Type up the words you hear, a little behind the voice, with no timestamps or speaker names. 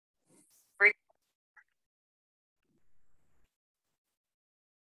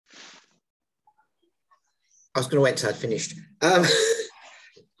I was going to wait till I'd finished. When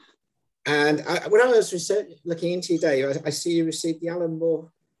I was looking into your day, I see you received the Alan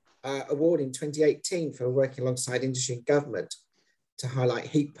Moore Award in 2018 for working alongside industry and government to highlight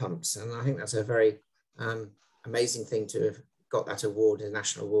heat pumps. And I think that's a very amazing thing to have got that award, a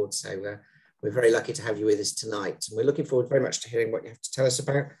national award. So we're very lucky to have you with us tonight. And we're looking forward very much to hearing what you have to tell us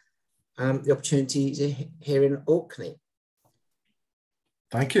about the opportunities here in Orkney.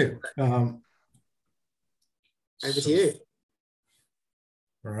 Thank you. Over to you.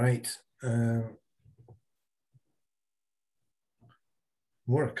 Right.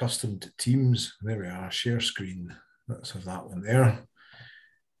 More accustomed to Teams. There we are. Share screen. Let's have that one there.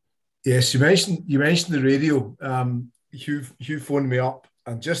 Yes, you mentioned the radio. Hugh phoned me up,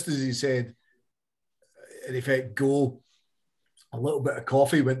 and just as he said, in effect, go, a little bit of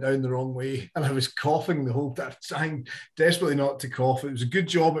coffee went down the wrong way, and I was coughing the whole time, trying desperately not to cough. It was a good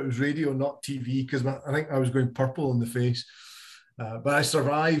job it was radio, not TV, because I think I was going purple in the face. But I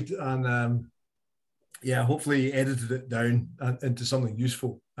survived, and yeah, hopefully edited it down into something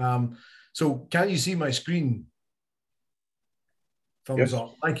useful. So can you see my screen? Thumbs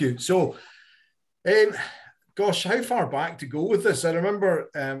up. Thank you. So, gosh, how far back to go with this? I remember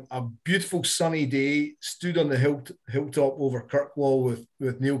a beautiful sunny day, stood on the hilltop over Kirkwall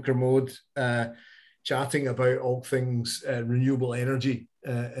with Neil Kermode, chatting about all things renewable energy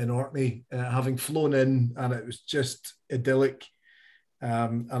in Orkney, having flown in, and it was just idyllic.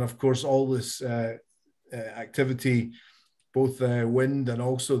 And of course, all this activity, both wind and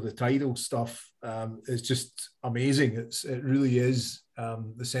also the tidal stuff, is just amazing. It really is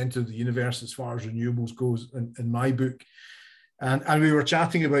the centre of the universe as far as renewables goes in my book. And we were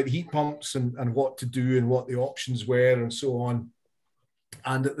chatting about heat pumps and what to do and what the options were and so on.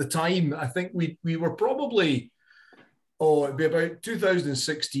 And at the time, I think we were probably, it'd be about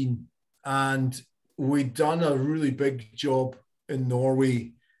 2016, and we'd done a really big job in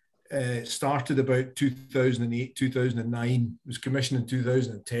Norway. Started about 2008, 2009, was commissioned in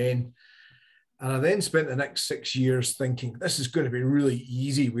 2010. And I then spent the next 6 years thinking, this is going to be really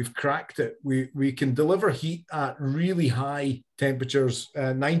easy. We've cracked it. We can deliver heat at really high temperatures,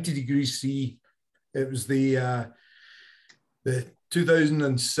 90 degrees C. It was the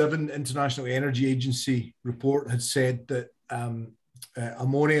 2007 International Energy Agency report had said that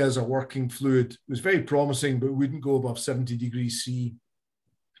ammonia as a working fluid was very promising, but wouldn't go above 70 degrees C.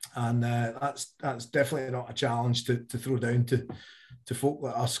 And that's definitely not a challenge to throw down to folk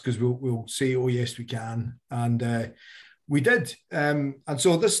like us, because we'll say, oh yes, we can. And we did. And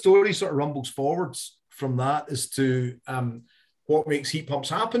so this story sort of rumbles forwards from that as to what makes heat pumps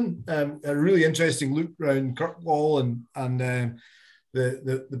happen. A really interesting look around Kirkwall and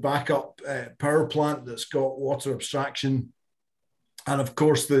the backup power plant that's got water abstraction. And of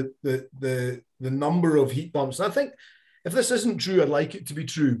course, the number of heat pumps. And I think, if this isn't true, I'd like it to be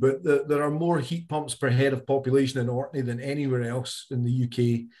true, but there are more heat pumps per head of population in Orkney than anywhere else in the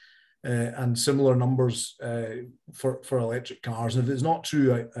UK, and similar numbers for electric cars. And if it's not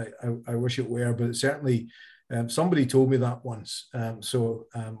true, I wish it were, but it certainly, somebody told me that once. So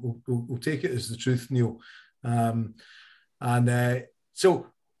we'll take it as the truth, Neil. So,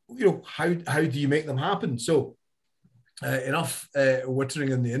 you know, how do you make them happen? So, enough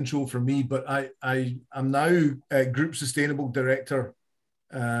wittering in the intro for me, but I am now Group Sustainable Director,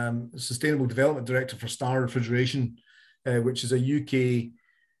 Sustainable Development Director for Star Refrigeration, which is a UK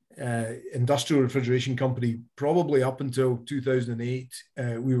industrial refrigeration company. Probably up until 2008,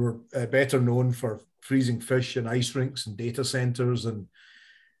 we were better known for freezing fish and ice rinks and data centres and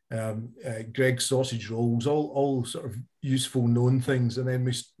Greg's sausage rolls, all sort of useful known things. And then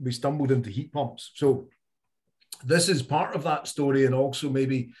we stumbled into heat pumps. So this is part of that story, and also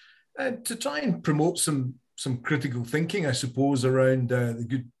maybe to try and promote some critical thinking, I suppose, around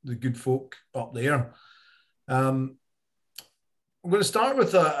the good folk up there. I'm going to start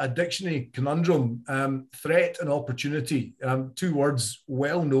with a dictionary conundrum: threat and opportunity. Two words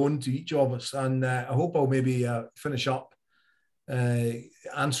well known to each of us, and I hope I'll maybe finish up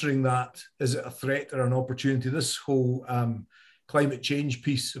answering that. Is it a threat or an opportunity? This whole climate change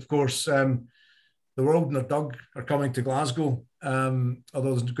piece, of course. The World and their Dug are coming to Glasgow, although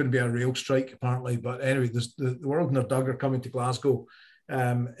there's going to be a rail strike apparently. But anyway, the World and their Dug are coming to Glasgow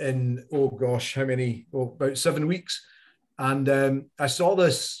in, oh gosh, how many? Oh, about 7 weeks. And I saw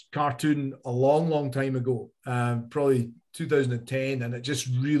this cartoon a long time ago, probably 2010, and it just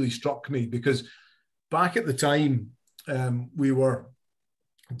really struck me, because back at the time we were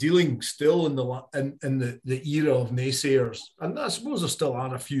dealing still in the era of naysayers, and I suppose there still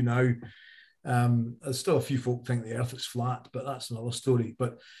are a few now. There's still a few folk think the earth is flat, but that's another story.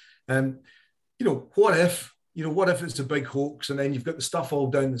 But you know, what if you know, what if it's a big hoax and then you've got the stuff all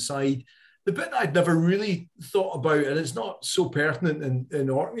down the side? The bit that I'd never really thought about, and it's not so pertinent in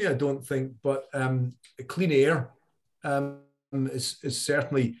Orkney, I don't think, but clean air is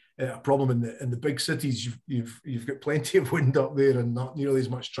certainly a problem in the big cities. You've got plenty of wind up there and not nearly as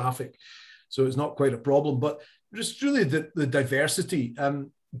much traffic, so it's not quite a problem. But just really the diversity.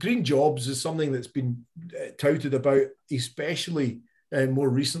 Green jobs is something that's been touted about, especially more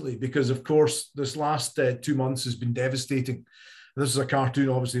recently, because of course this last 2 months has been devastating. This is a cartoon,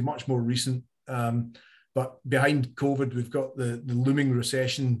 obviously much more recent, but behind COVID, we've got the looming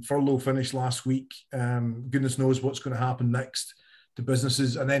recession. Furlough finished last week. Goodness knows what's going to happen next to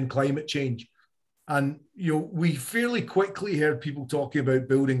businesses, and then climate change. And you know, we fairly quickly heard people talking about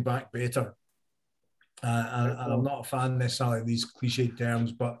building back better. And I'm not a fan necessarily of these cliched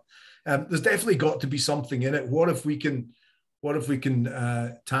terms, but there's definitely got to be something in it. What if we can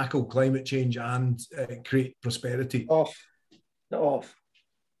tackle climate change and create prosperity? Off.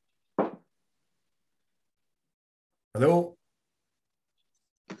 Hello?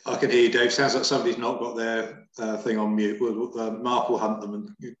 I can hear you, Dave. Sounds like somebody's not got their thing on mute. Mark will hunt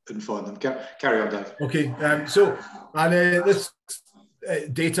them and find them. Carry on, Dave. Okay. This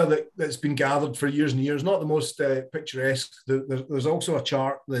data that's been gathered for years and years, not the most picturesque. There's also a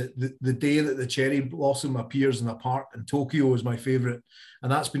chart, the day that the cherry blossom appears in a park in Tokyo is my favourite.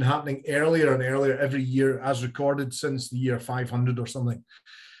 And that's been happening earlier and earlier every year, as recorded since the year 500 or something.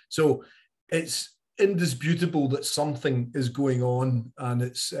 So it's indisputable that something is going on, and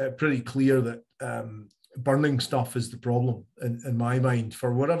it's pretty clear that burning stuff is the problem in my mind.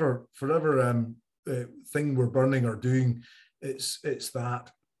 For whatever thing we're burning or doing, it's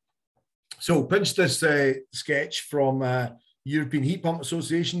that. So pinch this sketch from European Heat Pump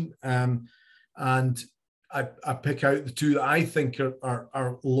Association, and I pick out the two that I think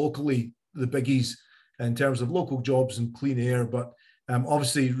are locally the biggies in terms of local jobs and clean air, but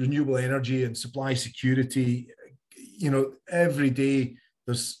obviously renewable energy and supply security. You know, every day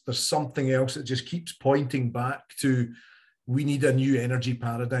there's something else that just keeps pointing back to we need a new energy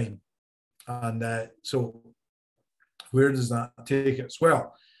paradigm. And so where does that take us?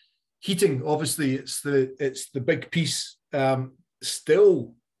 Well, heating, obviously, it's the big piece,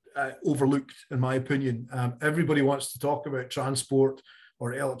 still overlooked, in my opinion. Everybody wants to talk about transport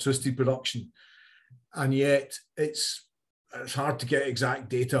or electricity production, and yet it's hard to get exact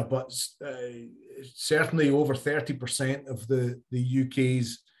data, but certainly over 30% of the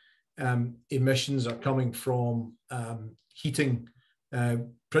UK's emissions are coming from heating,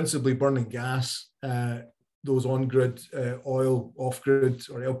 principally burning gas, those on-grid, oil, off-grid,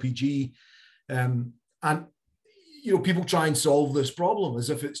 or LPG. And you know, people try and solve this problem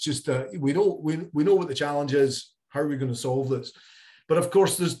as if it's just we know what the challenge is. How are we going to solve this? But of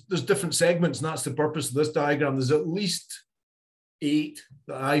course, there's different segments, and that's the purpose of this diagram. There's at least 8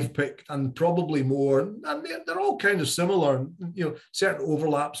 that I've picked, and probably more, and they're all kind of similar. You know, certain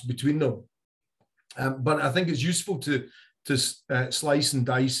overlaps between them. But I think it's useful to slice and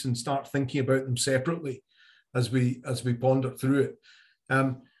dice and start thinking about them separately as we ponder through it.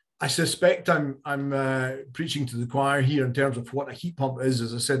 I suspect I'm preaching to the choir here in terms of what a heat pump is.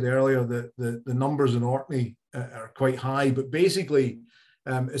 As I said earlier, the numbers in Orkney are quite high, but basically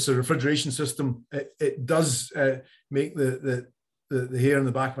it's a refrigeration system. It does make the hair in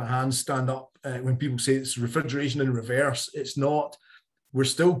the back of my hand stand up when people say it's refrigeration in reverse. It's not. We're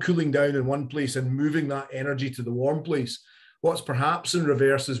still cooling down in one place and moving that energy to the warm place. What's perhaps in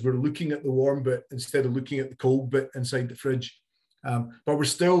reverse is we're looking at the warm bit instead of looking at the cold bit inside the fridge. But we're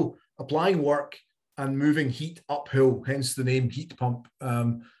still applying work and moving heat uphill, hence the name heat pump.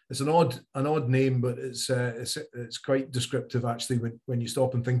 It's an odd name, but it's quite descriptive actually when you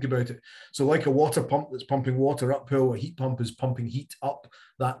stop and think about it. So like a water pump that's pumping water uphill, a heat pump is pumping heat up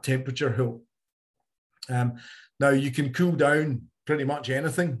that temperature hill. Now you can cool down pretty much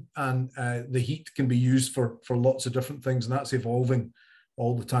anything, and the heat can be used for lots of different things, and that's evolving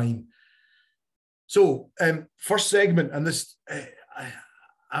all the time. So first segment, and this,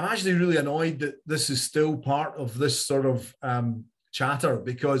 I'm actually really annoyed that this is still part of this sort of chatter,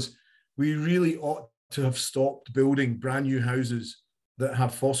 because we really ought to have stopped building brand new houses that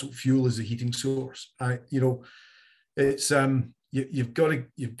have fossil fuel as a heating source. You know, it's you've got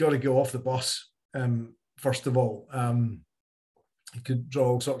to go off the bus first of all. You could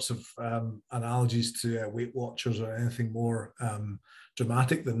draw all sorts of analogies to Weight Watchers or anything more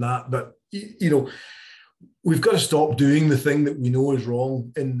dramatic than that. But, you know, we've got to stop doing the thing that we know is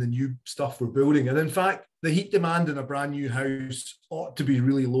wrong in the new stuff we're building. And in fact, the heat demand in a brand new house ought to be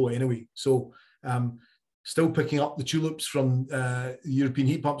really low anyway. So still picking up the tulips from the European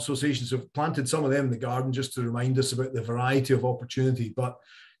Heat Pump Association. So I've planted some of them in the garden just to remind us about the variety of opportunity. But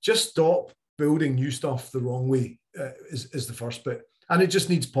just stop building new stuff the wrong way is the first bit. And it just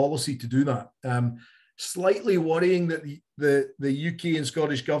needs policy to do that. Slightly worrying that the UK and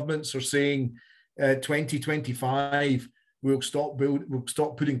Scottish governments are saying 2025 we'll stop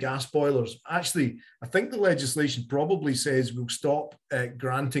putting gas boilers. Actually, I think the legislation probably says we'll stop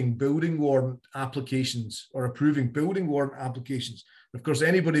granting building warrant applications or approving building warrant applications. Of course,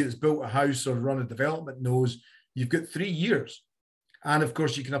 anybody that's built a house or run a development knows you've got 3 years. And of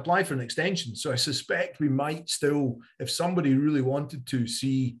course, you can apply for an extension. So I suspect we might still, if somebody really wanted to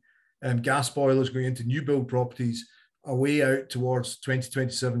see gas boilers going into new build properties, a way out towards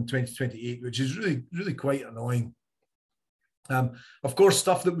 2027, 2028, which is really, really quite annoying. Of course,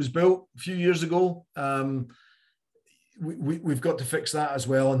 stuff that was built a few years ago, we've got to fix that as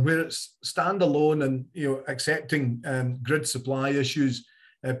well. And where it's standalone and accepting grid supply issues,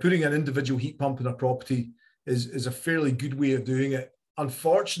 putting an individual heat pump in a property is a fairly good way of doing it.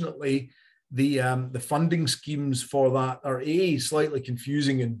 Unfortunately, the funding schemes for that are A, slightly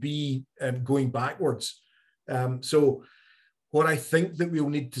confusing, and B, going backwards. So what I think that we'll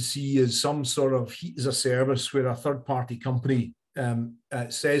need to see is some sort of heat as a service where a third-party company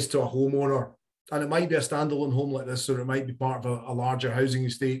says to a homeowner, and it might be a standalone home like this, or it might be part of a larger housing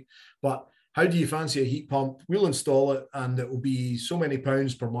estate, but how do you fancy a heat pump? We'll install it, and it will be so many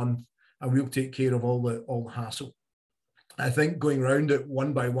pounds per month, and we'll take care of all the hassle. I think going round it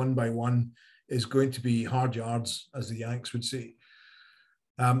one by one is going to be hard yards, as the Yanks would say.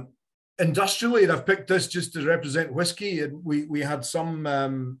 Industrially, and I've picked this just to represent whiskey, and we had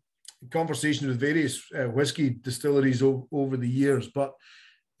some conversations with various whiskey distilleries over the years, but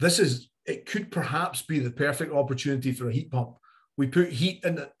it could perhaps be the perfect opportunity for a heat pump. We put heat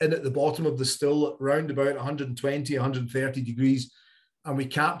in at the bottom of the still at around about 120, 130 degrees, and we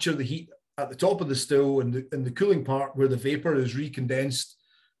capture the heat at the top of the still in the cooling part where the vapor is recondensed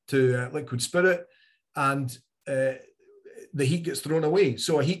to liquid spirit, and the heat gets thrown away.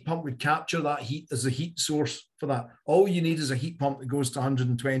 So a heat pump would capture that heat as the heat source for that. All you need is a heat pump that goes to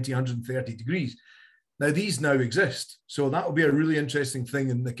 120, 130 degrees. Now, these now exist. So that will be a really interesting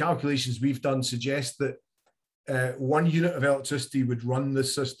thing. And the calculations we've done suggest that 1 unit of electricity would run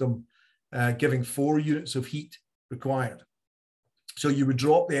this system, giving 4 units of heat required. So you would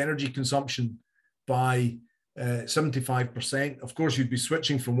drop the energy consumption by 75%. Of course, you'd be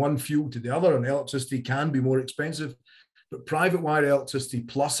switching from one fuel to the other, and electricity can be more expensive. But private wire electricity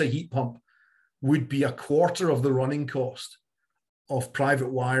plus a heat pump would be a quarter of the running cost of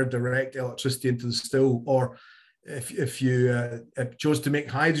private wire direct electricity into the still. Or if you chose to make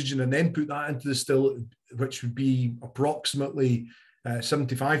hydrogen and then put that into the still, which would be approximately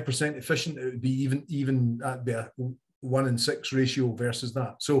 75% efficient, it would be even that'd be a 1 in 6 ratio versus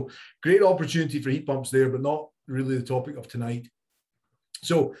that. So great opportunity for heat pumps there, but not really the topic of tonight.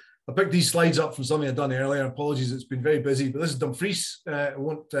 So I picked these slides up from something I'd done earlier. Apologies, it's been very busy, but this is Dumfries. I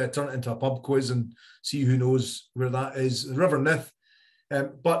won't turn it into a pub quiz and see who knows where that is. The River Nith.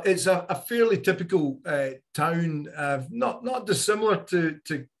 But it's a fairly typical town, not dissimilar to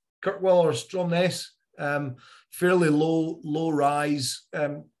Kirkwall or Stromness. Fairly low rise,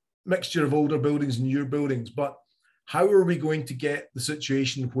 mixture of older buildings and newer buildings. But how are we going to get the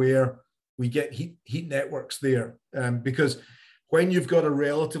situation where we get heat networks there? Because when you've got a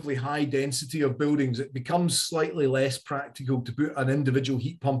relatively high density of buildings, it becomes slightly less practical to put an individual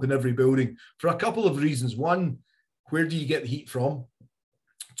heat pump in every building for a couple of reasons. One, where do you get the heat from?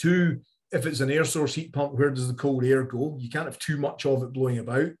 2, if it's an air source heat pump, where does the cold air go? You can't have too much of it blowing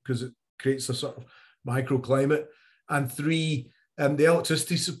about because it creates a sort of microclimate. And 3, the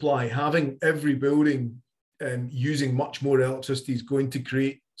electricity supply, having every building using much more electricity is going to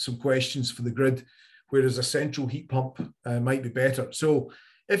create some questions for the grid, whereas a central heat pump might be better. So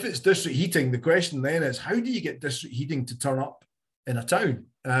if it's district heating, the question then is, how do you get district heating to turn up in a town?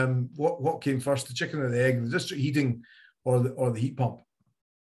 What came first, the chicken or the egg, the district heating or the heat pump?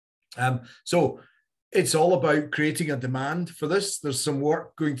 So it's all about creating a demand for this. There's some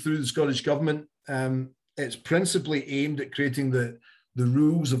work going through the Scottish Government. It's principally aimed at creating the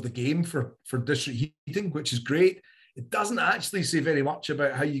rules of the game for district heating, which is great. It doesn't actually say very much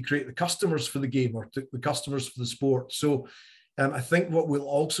about how you create the customers for the game or the customers for the sport. So I think what we'll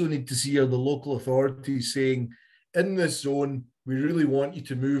also need to see are the local authorities saying, in this zone, we really want you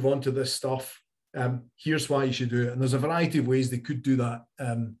to move on to this stuff. Here's why you should do it. And there's a variety of ways they could do that,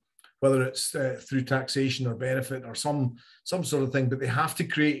 whether it's through taxation or benefit or some sort of thing, but they have to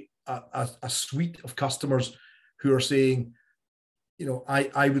create a suite of customers who are saying, you know,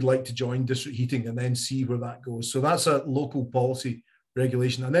 I would like to join district heating and then see where that goes. So that's a local policy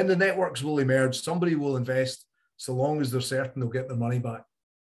regulation. And then the networks will emerge. Somebody will invest so long as they're certain they'll get their money back.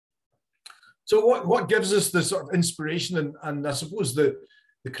 So what gives us the sort of inspiration and I suppose the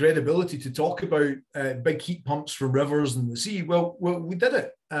credibility to talk about big heat pumps from rivers and the sea? Well, we did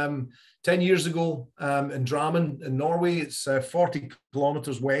it 10 years ago in Drammen in Norway. It's 40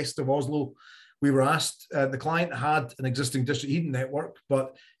 kilometres west of Oslo. We were asked, the client had an existing district heating network,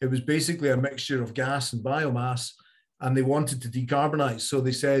 but it was basically a mixture of gas and biomass, and they wanted to decarbonise. So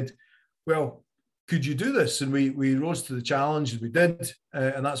they said, well, could you do this? And we rose to the challenge, and we did.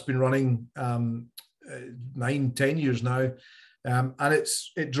 And that's been running 9-10 years now. And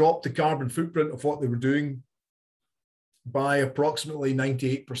it dropped the carbon footprint of what they were doing by approximately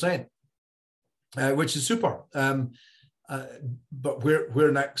 98%, which is super. But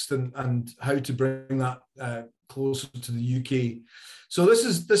where next, and how to bring that closer to the UK? So this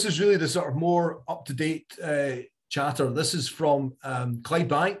is really the sort of more up-to-date chatter. This is from Clyde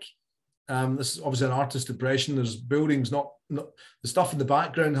Bank. This is obviously an artist impression. There's buildings, not the stuff in the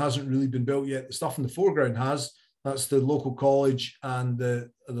background hasn't really been built yet. The stuff in the foreground has. That's the local college, and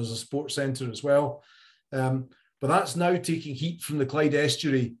there's a sports centre as well. But that's now taking heat from the Clyde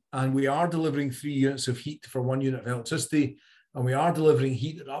estuary, and we are delivering 3 units of heat for 1 unit of electricity, and we are delivering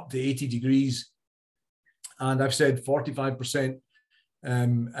heat at up to 80 degrees. And I've said 45%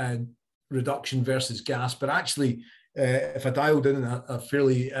 reduction versus gas, but actually, if I dialed in a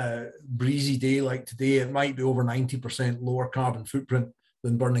fairly breezy day like today, it might be over 90% lower carbon footprint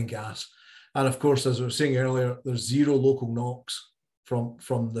than burning gas. And of course, as I was saying earlier, there's 0 local NOx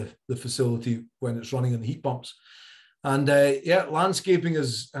from the facility when it's running on the heat pumps. And yeah, landscaping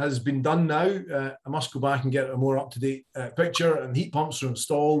has been done now. I must go back and get a more up-to-date picture, and heat pumps are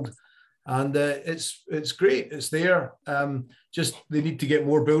installed, and it's great. It's there. Just they need to get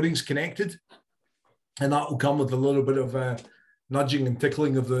more buildings connected, and that will come with a little bit of nudging and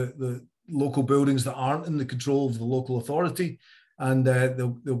tickling of the local buildings that aren't in the control of the local authority, and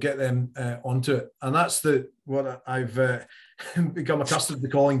they'll get them onto it. And that's what I've become accustomed to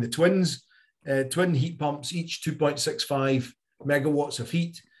calling the twins. Twin heat pumps, each 2.65 megawatts of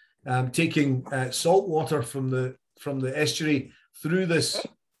heat, taking salt water from the estuary through this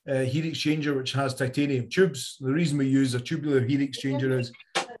heat exchanger, which has titanium tubes. The reason we use a tubular heat exchanger is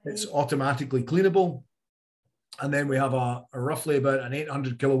it's automatically cleanable. And then we have a roughly about an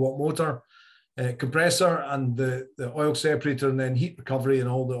 800 kilowatt motor, compressor, and the oil separator, and then heat recovery and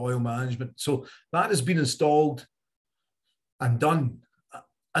all the oil management. So that has been installed and done.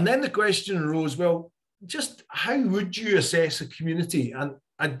 And then the question arose, well, just how would you assess a community? And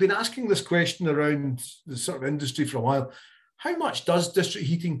I'd been asking this question around the sort of industry for a while. How much does district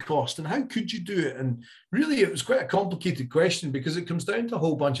heating cost, and how could you do it? And really, it was quite a complicated question because it comes down to a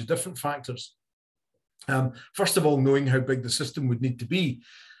whole bunch of different factors. First of all, knowing how big the system would need to be.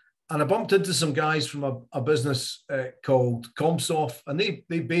 And I bumped into some guys from a business called ComSoft, and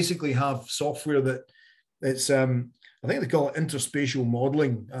they basically have software that it's, I think they call it interspatial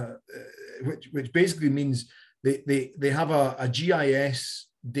modeling, which basically means they have a GIS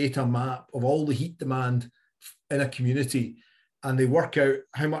data map of all the heat demand in a community, and they work out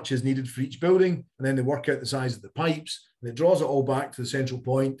how much is needed for each building, and then they work out the size of the pipes, and it draws it all back to the central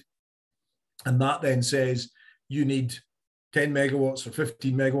point. And that then says you need 10 megawatts or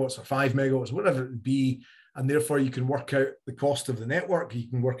 15 megawatts or 5 megawatts, whatever it would be. And therefore you can work out the cost of the network. You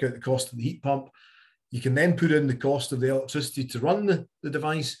can work out the cost of the heat pump. You can then put in the cost of the electricity to run the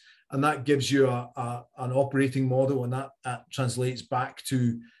device. And that gives you an operating model. And that translates back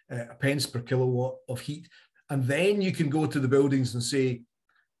to a pence per kilowatt of heat. And then you can go to the buildings and say,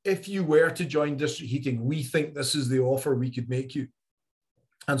 if you were to join district heating, we think this is the offer we could make you.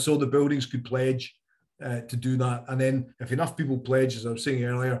 And so the buildings could pledge to do that. And then if enough people pledge, as I was saying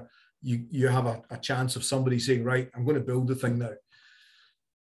earlier, you have a chance of somebody saying, right, I'm going to build the thing now.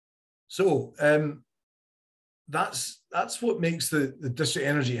 So that's what makes the district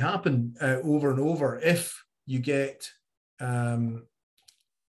energy happen over and over. If you get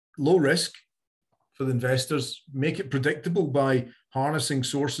low risk for the investors, make it predictable by harnessing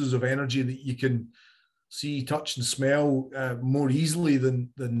sources of energy that you can see, touch, and smell more easily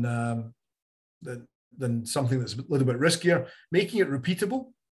than something that's a little bit riskier, making it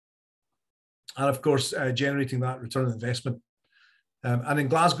repeatable, and of course generating that return on investment. And in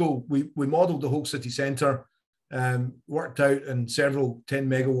Glasgow, we modelled the whole city centre, worked out in several 10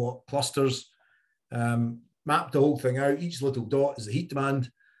 megawatt clusters, mapped the whole thing out. Each little dot is the heat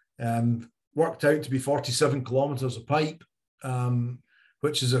demand, worked out to be 47 kilometres of pipe,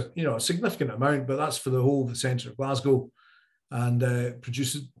 which is a significant amount, but that's for the whole of the centre of Glasgow. and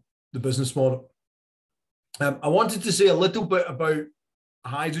produces the business model. I wanted to say a little bit about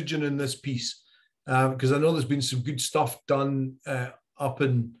hydrogen in this piece, because I know there's been some good stuff done up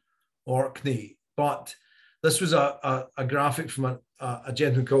in Orkney, but this was a graphic from a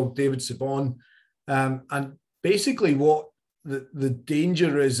gentleman called David Sabon, and basically what the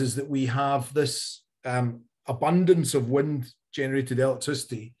danger is that we have this abundance of wind-generated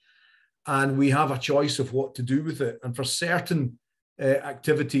electricity, and we have a choice of what to do with it. And for certain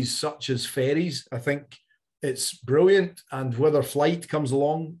activities such as ferries, I think it's brilliant, and whether flight comes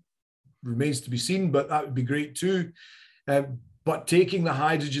along remains to be seen, but that would be great too. But taking the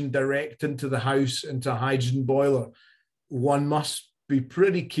hydrogen direct into the house, into a hydrogen boiler, one must be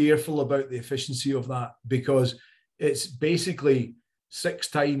pretty careful about the efficiency of that, because it's basically 6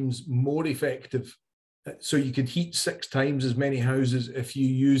 times more effective. So you could heat 6 times as many houses if you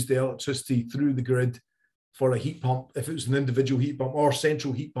use the electricity through the grid for a heat pump, if it was an individual heat pump or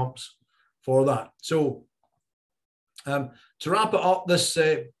central heat pumps for that. So to wrap it up, this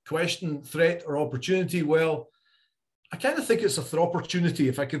question, threat or opportunity, well, I kind of think it's a opportunity,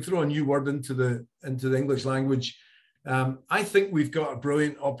 if I can throw a new word into the English language. I think we've got a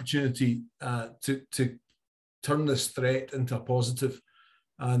brilliant opportunity to turn this threat into a positive.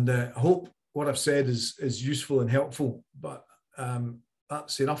 And I hope what I've said is useful and helpful, but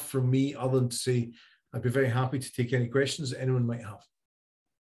that's enough from me, other than to say I'd be very happy to take any questions that anyone might have.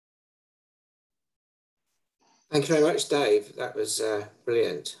 Thank you very much, Dave. That was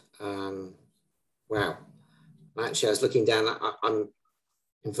brilliant. Wow. Actually, I was looking down, I'm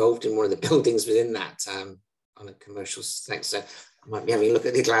involved in one of the buildings within that on a commercial sector. So I might be having a look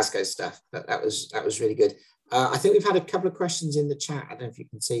at the Glasgow stuff, but that was really good. I think we've had a couple of questions in the chat. I don't know if you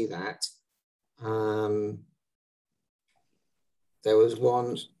can see that. There was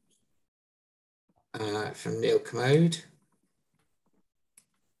one from Neil Commode,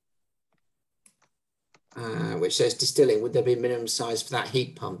 which says, distilling, would there be a minimum size for that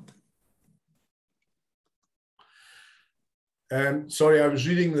heat pump? Sorry, I was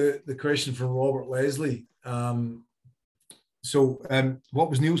reading the question from Robert Leslie. What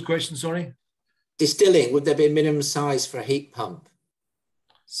was Neil's question, sorry? Distilling, would there be a minimum size for a heat pump?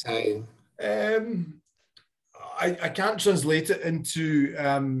 So I can't translate it into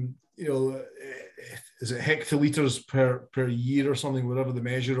is it hectoliters per year or something, whatever the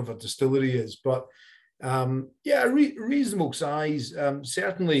measure of a distillery is, but yeah, reasonable size.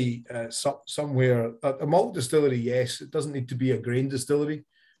 Certainly somewhere a malt distillery, yes. It doesn't need to be a grain distillery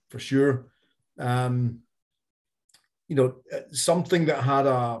for sure. Something that had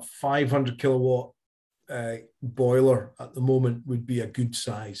a 500 kilowatt boiler at the moment would be a good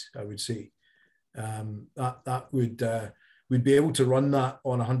size, I would say. That would we'd be able to run that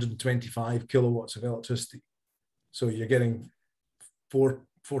on 125 kilowatts of electricity. So you're getting four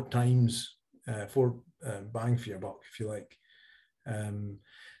times bang for your buck, if you like. And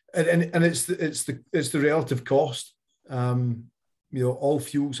it's the relative cost. All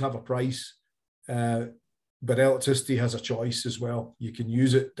fuels have a price, but electricity has a choice as well. You can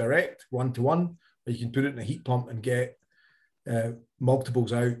use it direct, 1-to-1, or you can put it in a heat pump and get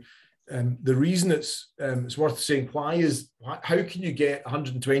multiples out. The reason it's worth saying how can you get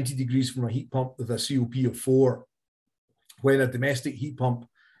 120 degrees from a heat pump with a COP of 4 when a domestic heat pump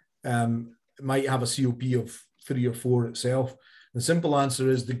might have a COP of 3 or 4 itself? The simple answer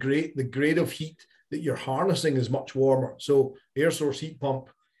is the grade of heat that you're harnessing is much warmer. So air source heat pump,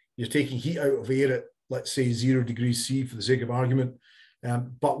 you're taking heat out of air at, let's say, 0 degrees C for the sake of argument.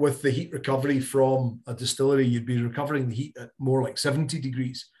 But with the heat recovery from a distillery, you'd be recovering the heat at more like 70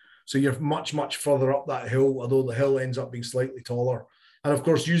 degrees. So you're much, much further up that hill, although the hill ends up being slightly taller. And of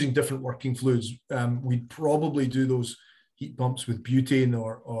course, using different working fluids, we'd probably do those heat pumps with butane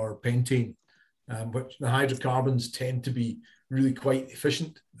or pentane, which the hydrocarbons tend to be really quite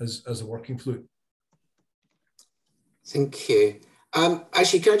efficient as a working fluid. Thank you.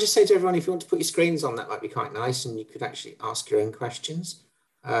 Actually, can I just say to everyone, if you want to put your screens on, that might be quite nice, and you could actually ask your own questions.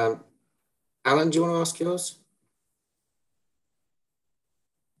 Alan, do you want to ask yours?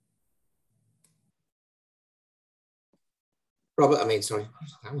 Robert, sorry.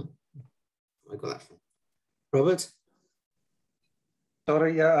 Alan. I got that from Robert.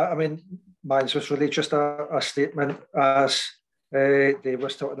 Sorry, yeah, mine's was really just a statement, as Dave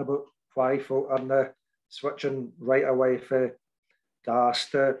was talking about why folk are switching right away for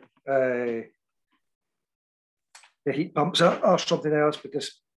gas to the heat pumps or something else,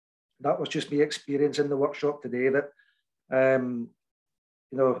 because that was just me experience in the workshop today that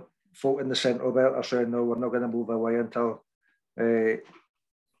folk in the central belt are saying, no, we're not going to move away until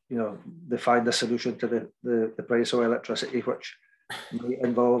they find a solution to the price of electricity, which might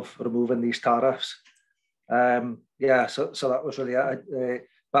involve removing these tariffs. So that was really it.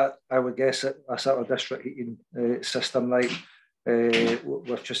 But I would guess that a sort of district heating system, like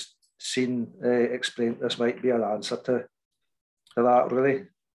we've just seen explained, this might be an answer to that, really.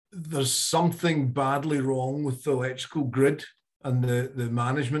 There's something badly wrong with the electrical grid and the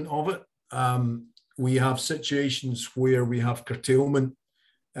management of it. We have situations where we have curtailment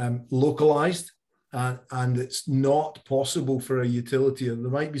localized, and it's not possible for a utility. There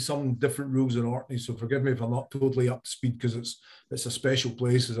might be some different rules in Orkney, so forgive me if I'm not totally up to speed, because it's a special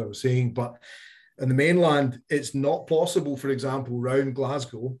place, as I was saying. But in the mainland, it's not possible, for example, around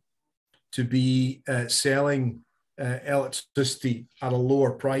Glasgow, to be selling electricity at a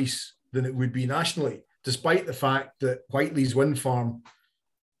lower price than it would be nationally, despite the fact that Whiteley's wind farm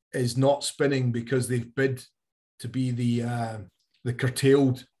is not spinning because they've bid to be the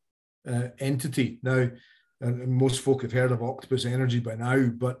curtailed entity. Now, and most folk have heard of Octopus Energy by now,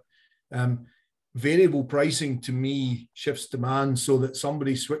 but variable pricing to me shifts demand so that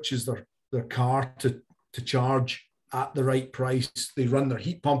somebody switches their car to charge at the right price. They run their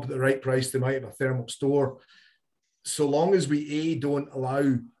heat pump at the right price. They might have a thermal store. So long as we don't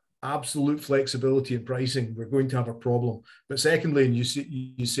allow absolute flexibility in pricing, we're going to have a problem. But secondly, and you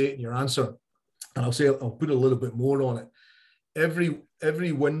say it in your answer, and I'll put a little bit more on it.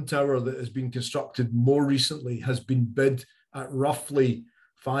 Every wind tower that has been constructed more recently has been bid at roughly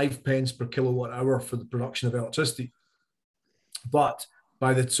 5 pence per kilowatt hour for the production of electricity. But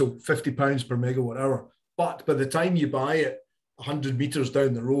so £50 per megawatt hour. But by the time you buy it 100 meters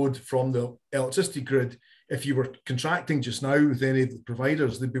down the road from the electricity grid, if you were contracting just now with any of the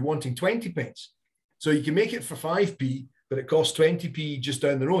providers, they'd be wanting 20 pence. So you can make it for 5p, but it costs 20p just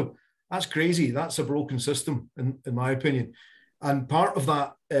down the road. That's crazy. That's a broken system, in my opinion. And part of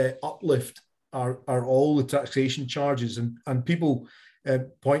that uplift are all the taxation charges. And people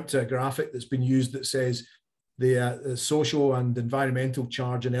point to a graphic that's been used that says the social and environmental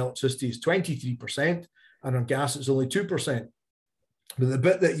charge in electricity is 23%, and on gas it's only 2%. But the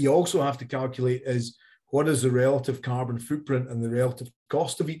bit that you also have to calculate is, what is the relative carbon footprint and the relative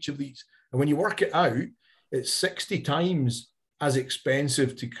cost of each of these? And when you work it out, it's 60 times as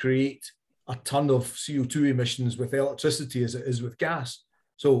expensive to create a ton of CO2 emissions with electricity as it is with gas.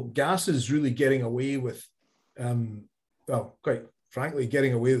 So gas is really getting away with, quite frankly,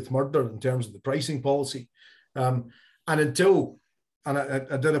 getting away with murder in terms of the pricing policy. And I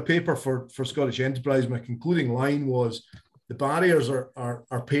did a paper for Scottish Enterprise. My concluding line was, the barriers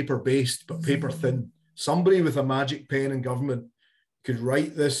are paper-based, but paper-thin. Somebody with a magic pen in government could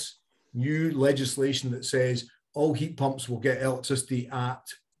write this new legislation that says all heat pumps will get electricity at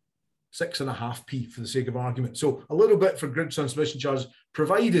 6.5p for the sake of argument. So a little bit for grid transmission charges,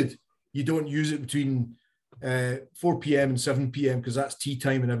 provided you don't use it between 4 p.m. and 7 p.m. because that's tea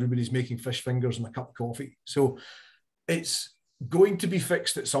time and everybody's making fish fingers and a cup of coffee. So it's going to be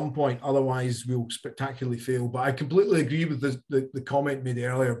fixed at some point, otherwise we'll spectacularly fail. But I completely agree with the comment made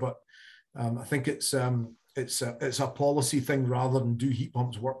earlier, but I think it's a policy thing rather than do heat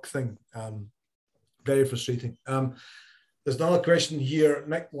pumps work thing. Very frustrating. There's another question here,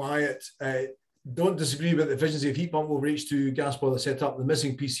 Mick Wyatt. Don't disagree with the efficiency of heat pump over H2 gas boiler setup. The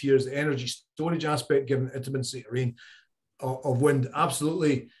missing piece here is the energy storage aspect, given the intermittency of wind.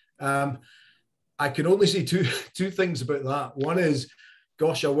 Absolutely. I can only say two things about that. One is,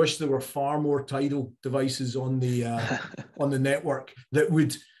 gosh, I wish there were far more tidal devices on the network that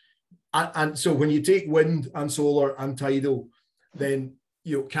would. And so when you take wind and solar and tidal, then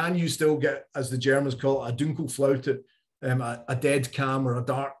can you still get, as the Germans call it, a Dunkelflaute, a dead cam or a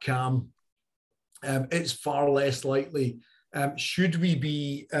dark cam? It's far less likely. Should we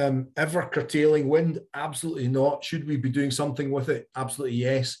be ever curtailing wind? Absolutely not. Should we be doing something with it? Absolutely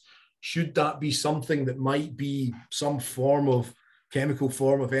yes. Should that be something that might be some form of chemical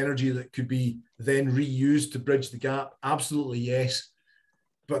form of energy that could be then reused to bridge the gap? Absolutely yes.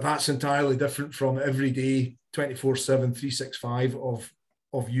 But that's entirely different from everyday 24/7, 365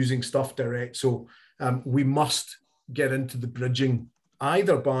 of using stuff direct. So we must get into the bridging,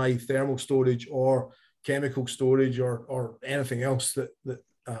 either by thermal storage or chemical storage or anything else that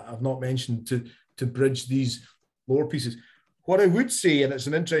I've not mentioned to bridge these lower pieces. What I would say, and it's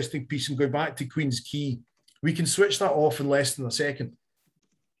an interesting piece, and going back to Queen's Quay, we can switch that off in less than a second.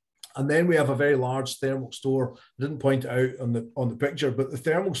 And then we have a very large thermal store. I didn't point it out on the picture, but the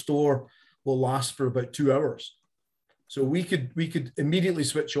thermal store will last for about 2 hours. So we could immediately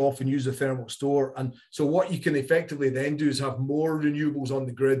switch off and use the thermal store. And so what you can effectively then do is have more renewables on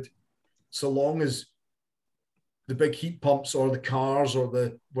the grid, so long as the big heat pumps or the cars or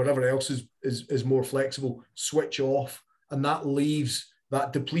the whatever else is more flexible, switch off, and that leaves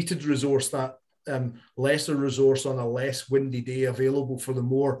that depleted resource, that lesser resource on a less windy day available for the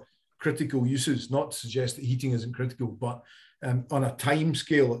more critical uses. Not to suggest that heating isn't critical, but on a time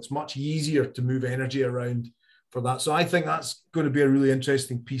scale, it's much easier to move energy around for that. So I think that's going to be a really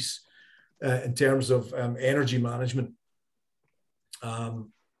interesting piece in terms of energy management.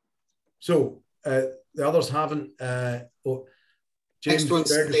 The others haven't. James Next one's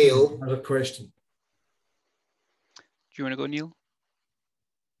Ferguson Neil. has a question. Do you want to go, Neil?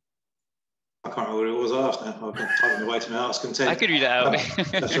 I can't remember what it was asked now. I've been typing away to my heart's content. I could read it out.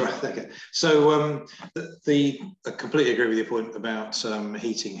 That's right. Okay. So I completely agree with your point about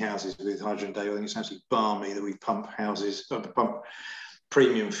heating houses with hydrogen day. I think it's absolutely balmy that we pump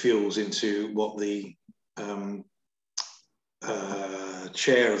premium fuels into what the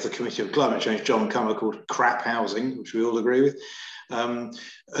chair of the Committee of Climate Change, John Cummer, called crap housing, which we all agree with. And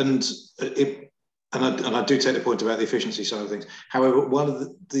I do take the point about the efficiency side of things. However, one of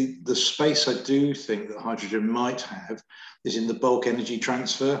the space I do think that hydrogen might have is in the bulk energy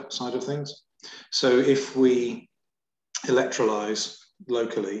transfer side of things. So if we electrolyse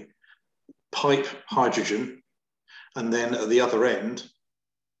locally, pipe hydrogen, and then at the other end,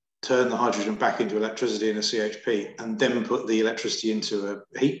 turn the hydrogen back into electricity in a CHP, and then put the electricity into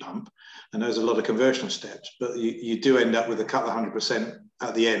a heat pump. And there's a lot of conversion steps, but you do end up with a couple of 100%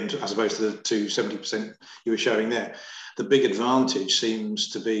 at the end, as opposed to the 270% you were showing there. The big advantage seems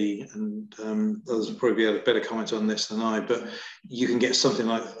to be, and others will probably have a better comment on this than I, but you can get something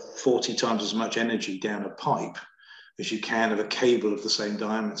like 40 times as much energy down a pipe as you can of a cable of the same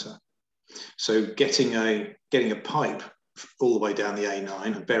diameter. So getting a pipe all the way down the A9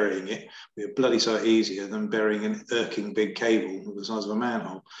 and burying it would be a bloody sight easier than burying an irking big cable the size of a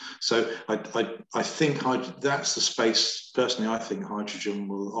manhole. So I think that's the space, personally, I think hydrogen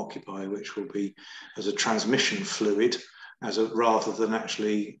will occupy, which will be as a transmission fluid rather than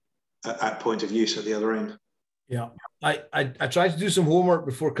actually at point of use at the other end. Yeah, I tried to do some homework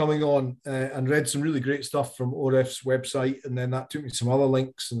before coming on and read some really great stuff from OREF's website, and then that took me to some other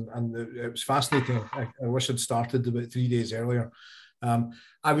links, and it was fascinating. I wish I'd started about 3 days earlier.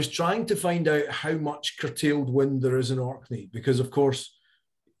 I was trying to find out how much curtailed wind there is in Orkney, because of course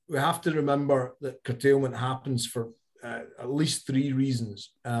we have to remember that curtailment happens for at least 3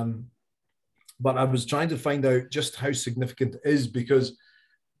 reasons. But I was trying to find out just how significant it is, because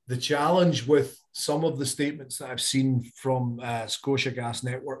the challenge with some of the statements that I've seen from Scotia Gas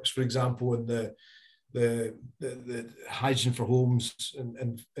Networks, for example, and the hydrogen for homes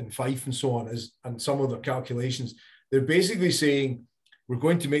in Fife and so on, and some of the calculations, they're basically saying we're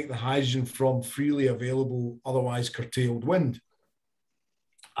going to make the hydrogen from freely available, otherwise curtailed wind.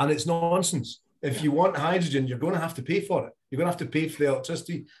 And it's nonsense. If you want hydrogen, you're going to have to pay for it. You're going to have to pay for the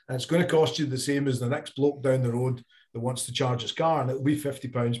electricity, and it's going to cost you the same as the next bloke down the road that wants to charge his car, and it'll be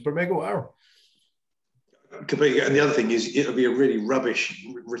 £50 per megawatt hour. Completely. And the other thing is, it'll be a really rubbish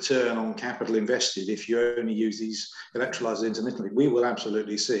return on capital invested if you only use these electrolyzers intermittently. We will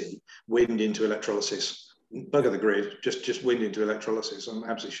absolutely see wind into electrolysis. Bugger the grid, just wind into electrolysis. I'm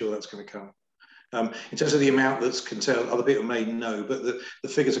absolutely sure that's going to come. In terms of the amount that's curtailed, other people may know, but the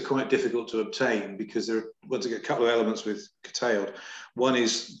figures are quite difficult to obtain, because there are, once again, a couple of elements with curtailed. One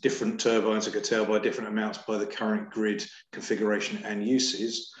is different turbines are curtailed by different amounts by the current grid configuration and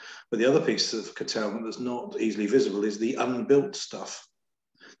uses. But the other piece of curtailment that's not easily visible is the unbuilt stuff.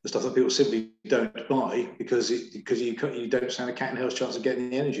 The stuff that people simply don't buy because you don't stand a cat and hell's chance of getting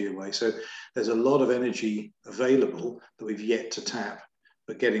the energy away. So there's a lot of energy available that we've yet to tap.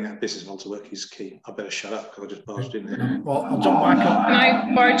 But getting that business model to work is key. I better shut up because I just barged in there. Well, I'll jump back up. Can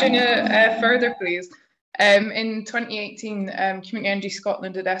I barge in further, please? In 2018, Community Energy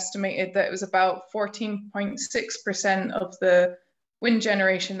Scotland had estimated that it was about 14.6% of the wind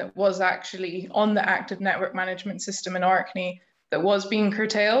generation that was actually on the active network management system in Orkney that was being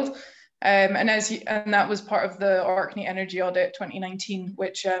curtailed. And that was part of the Orkney Energy Audit 2019,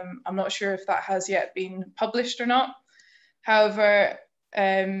 which I'm not sure if that has yet been published or not. However,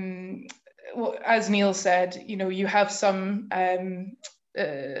 as Neil said, you have some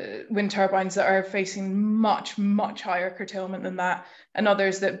wind turbines that are facing much higher curtailment than that, and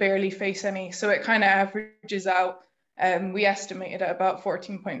others that barely face any. So it kind of averages out. We estimated at about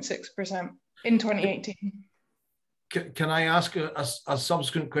 14.6% in 2018. Can I ask a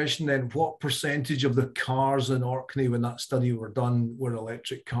subsequent question then? What percentage of the cars in Orkney when that study were done were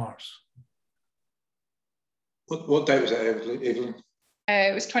electric cars? What date was that, Evelyn?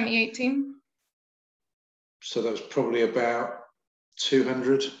 It was 2018. So that was probably about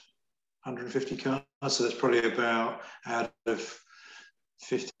 200. 150 cars. So that's probably about out of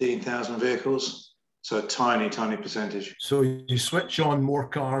 15,000 vehicles. So a tiny, tiny percentage. So you switch on more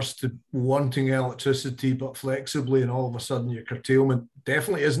cars to wanting electricity, but flexibly, and all of a sudden your curtailment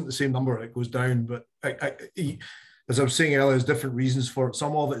definitely isn't the same number. It goes down. But as I was saying earlier, there's different reasons for it.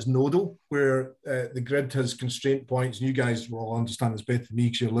 Some of it's nodal, where the grid has constraint points, and you guys will all understand this better than me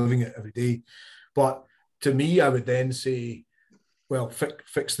because you're living it every day. But to me, I would then say, well,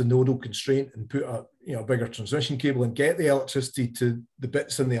 fix the nodal constraint and put a bigger transmission cable and get the electricity to the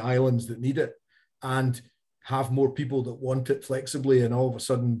bits in the islands that need it, and have more people that want it flexibly. And all of a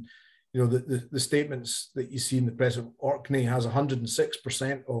sudden, the statements that you see in the press of Orkney has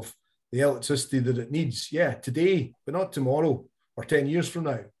 106% of the electricity that it needs. Yeah, today, but not tomorrow or 10 years from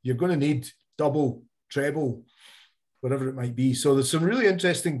now. You're going to need double, treble, whatever it might be. So there's some really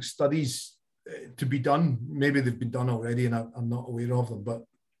interesting studies to be done. Maybe they've been done already and I'm not aware of them, but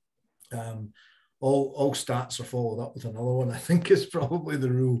all stats are followed up with another one, I think, is probably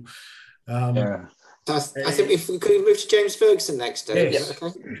the rule. Yeah. I think if we could move to James Ferguson next, Dave. Yes,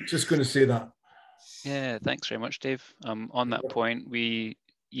 okay? Just going to say that. Yeah, thanks very much, Dave. On that point,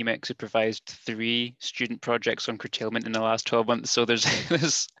 EMEX supervised 3 student projects on curtailment in the last 12 months, so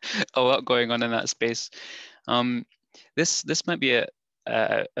there's a lot going on in that space. This might be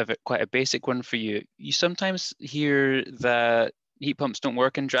quite a basic one for you. You sometimes hear that heat pumps don't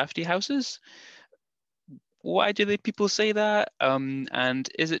work in drafty houses. Why do people say that? And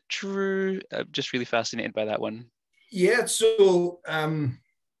is it true? I'm just really fascinated by that one. Yeah, so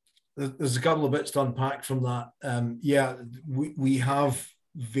there's a couple of bits to unpack from that. Yeah, we have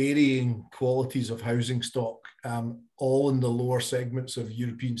varying qualities of housing stock, all in the lower segments of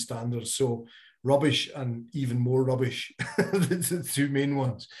European standards. So rubbish and even more rubbish, the 2 main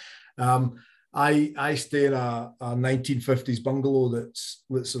ones. I stay in a 1950s bungalow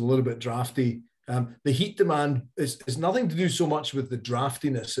that's a little bit drafty. The heat demand is nothing to do so much with the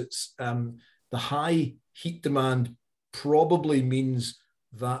draftiness. It's the high heat demand probably means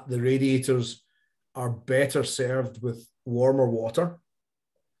that the radiators are better served with warmer water,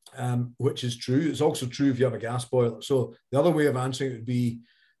 which is true. It's also true if you have a gas boiler. So the other way of answering it would be,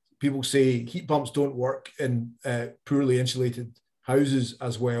 people say heat pumps don't work in poorly insulated houses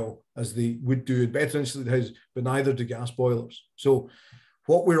as well as they would do in better insulated houses, but neither do gas boilers. So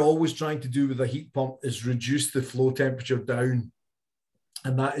what we're always trying to do with a heat pump is reduce the flow temperature down.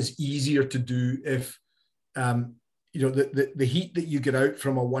 And that is easier to do if, the heat that you get out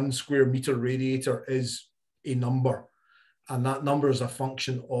from a 1 square meter radiator is a number. And that number is a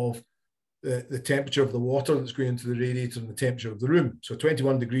function of the temperature of the water that's going into the radiator and the temperature of the room. So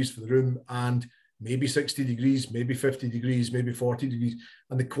 21 degrees for the room and maybe 60 degrees, maybe 50 degrees, maybe 40 degrees.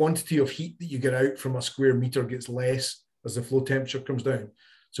 And the quantity of heat that you get out from a square meter gets less as the flow temperature comes down.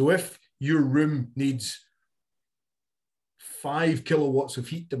 So if your room needs 5 kilowatts of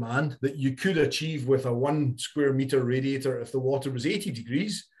heat demand that you could achieve with a 1 square meter radiator if the water was 80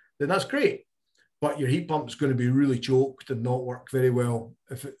 degrees, then that's great. But your heat pump is going to be really choked and not work very well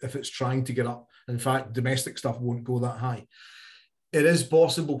if it's trying to get up. In fact, domestic stuff won't go that high. It is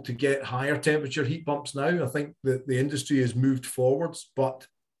possible to get higher temperature heat pumps now. I think that the industry has moved forwards, but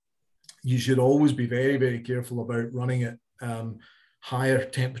you should always be very, very careful about running at higher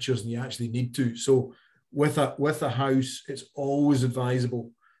temperatures than you actually need to. So with a house, it's always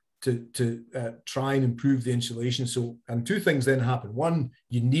advisable to try and improve the insulation. So, and 2 things then happen. 1,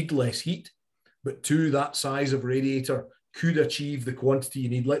 you need less heat, but 2, that size of radiator could achieve the quantity you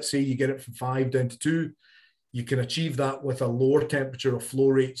need. Let's say you get it from 5 down to 2. You can achieve that with a lower temperature of flow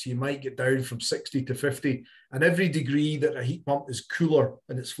rate. So you might get down from 60 to 50. And every degree that a heat pump is cooler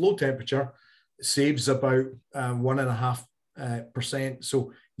in its flow temperature saves about 1.5%.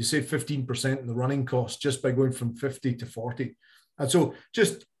 So you save 15% in the running cost just by going from 50 to 40. And so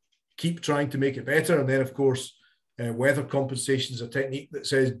just keep trying to make it better. And then, of course, weather compensation is a technique that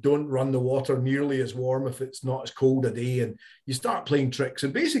says don't run the water nearly as warm if it's not as cold a day. And you start playing tricks.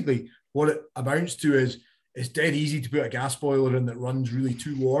 And basically what it amounts to is it's dead easy to put a gas boiler in that runs really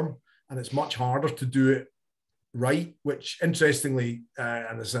too warm. And it's much harder to do it right, which interestingly,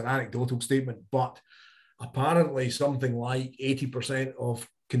 and it's an anecdotal statement, but apparently something like 80% of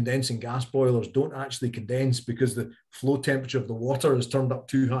condensing gas boilers don't actually condense because the flow temperature of the water is turned up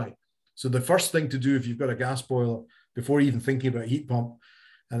too high. So the first thing to do if you've got a gas boiler, before even thinking about a heat pump,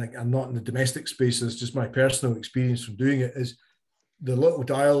 and I'm not in the domestic space, it's just my personal experience from doing it, is the little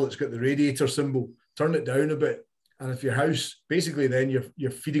dial that's got the radiator symbol, turn it down a bit. And if your house, basically then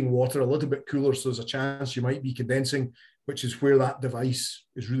you're feeding water a little bit cooler, so there's a chance you might be condensing, which is where that device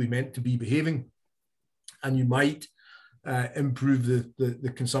is really meant to be behaving. And you might improve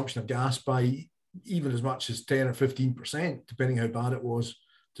the consumption of gas by even as much as 10 or 15%, depending how bad it was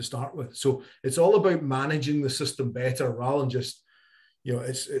to start with. So it's all about managing the system better rather than just, you know,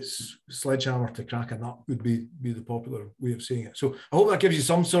 it's sledgehammer to crack a nut would be the popular way of saying it. So I hope that gives you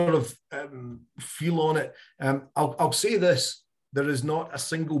some sort of feel on it. I'll say this, there is not a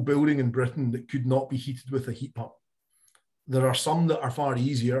single building in Britain that could not be heated with a heat pump. There are some that are far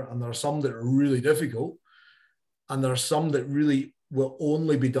easier, and there are some that are really difficult, and there are some that really will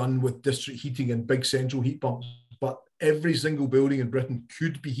only be done with district heating and big central heat pumps. But every single building in Britain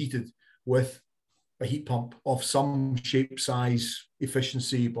could be heated with a heat pump of some shape, size,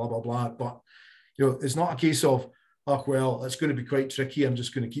 efficiency, blah, blah, blah. But, you know, it's not a case of, oh, well, it's going to be quite tricky, I'm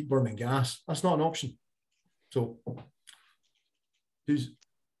just going to keep burning gas. That's not an option. So who's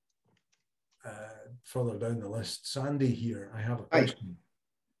further down the list? Sandy here, I have a question.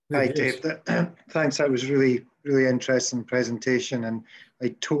 Hi, Dave. Thanks. That was really interesting presentation, and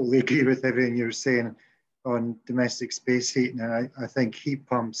I totally agree with everything you're saying on domestic space heating. And I think heat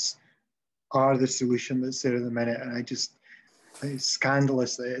pumps are the solution that's there at the minute, and it's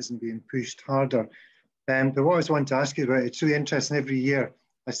scandalous that it isn't being pushed harder. But what I was wanting to ask you about, it's really interesting. Every year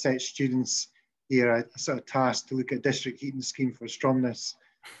I set students here a sort of task to look at district heating scheme for Stromness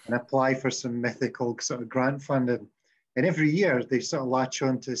and apply for some mythical sort of grant funding. And every year they sort of latch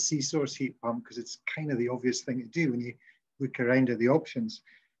on to a C-source heat pump because it's kind of the obvious thing to do when you look around at the options.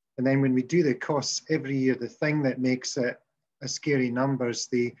 And then when we do the costs every year, the thing that makes it a scary number is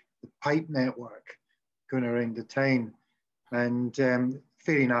the pipe network going around the town. And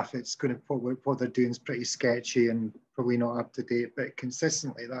fair enough, it's going to put what they're doing is pretty sketchy and probably not up to date, but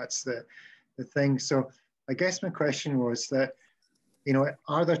consistently that's the thing. So I guess my question was that, you know,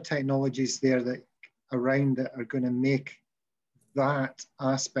 are there technologies there that around that are going to make that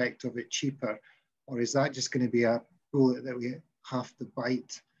aspect of it cheaper, or is that just going to be a bullet that we have to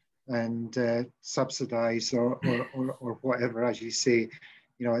bite and subsidize or whatever, as you say,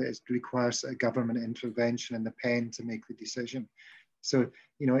 you know, it requires a government intervention in the pen to make the decision. So,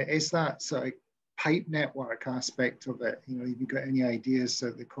 you know, is that sort of pipe network aspect of it, you know, have you got any ideas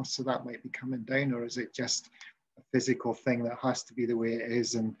that the cost of that might be coming down, or is it just a physical thing that has to be the way it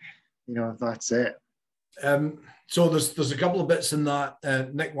is and, you know, that's it? So there's a couple of bits in that.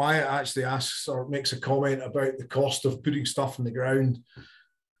 Nick Wyatt actually asks or makes a comment about the cost of putting stuff in the ground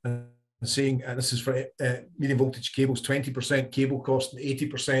and saying, and this is for medium voltage cables, 20% cable cost and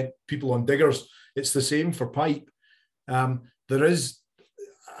 80% people on diggers. It's the same for pipe. There is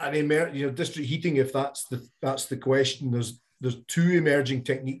an district heating, if that's the question. There's two emerging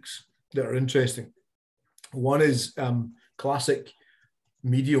techniques that are interesting. One is classic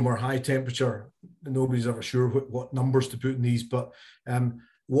medium or high temperature. Nobody's ever sure what numbers to put in these, but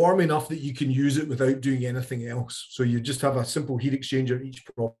warm enough that you can use it without doing anything else. So you just have a simple heat exchanger at each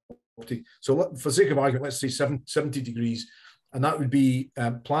property. So for sake of argument, let's say 70 degrees, and that would be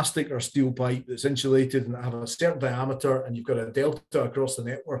plastic or steel pipe that's insulated and have a certain diameter, and you've got a delta across the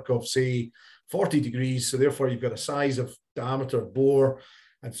network of, say, 40 degrees. So therefore you've got a size of diameter bore,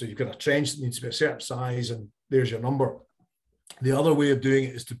 and so you've got a trench that needs to be a certain size, and there's your number. The other way of doing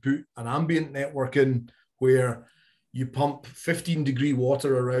it is to put an ambient network in where you pump 15-degree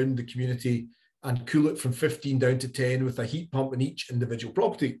water around the community and cool it from 15 down to 10 with a heat pump in each individual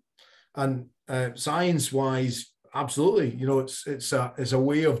property. And science-wise, absolutely, you know, it's a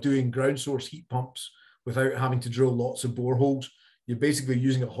way of doing ground source heat pumps without having to drill lots of boreholes. You're basically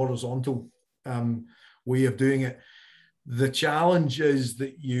using a horizontal way of doing it. The challenge is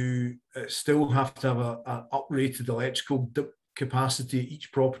that you still have to have an uprated electrical capacity at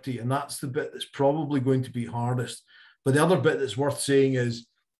each property, and that's the bit that's probably going to be hardest. But the other bit that's worth saying is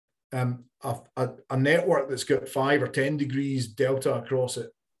a network that's got 5 or 10 degrees delta across it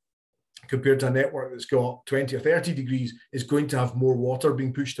compared to a network that's got 20 or 30 degrees is going to have more water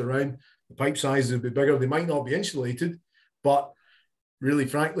being pushed around. The pipe sizes will be bigger. They might not be insulated, but really,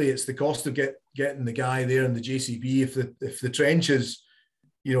 frankly, it's the cost of getting the guy there in the JCB. If the trench is,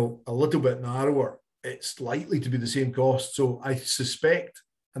 you know, a little bit narrower, it's likely to be the same cost. So I suspect,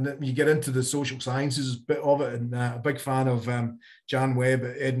 and then you get into the social sciences bit of it, and a big fan of Jan Webb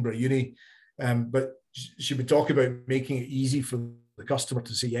at Edinburgh Uni, but she would talk about making it easy for the customer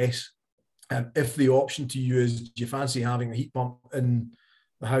to say yes. If the option to you is, do you fancy having a heat pump in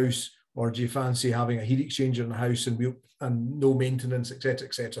the house, or do you fancy having a heat exchanger in the house and no maintenance,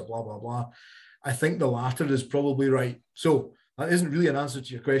 etc., blah, blah, blah. I think the latter is probably right. So that isn't really an answer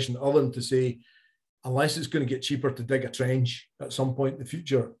to your question, other than to say, unless it's going to get cheaper to dig a trench at some point in the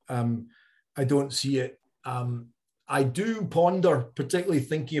future, I don't see it. I do ponder, particularly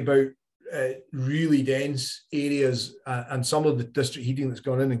thinking about really dense areas, and some of the district heating that's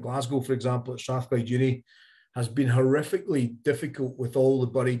gone in Glasgow, for example, at Strathclyde Uni, has been horrifically difficult with all the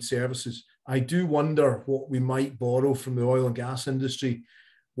buried services. I do wonder what we might borrow from the oil and gas industry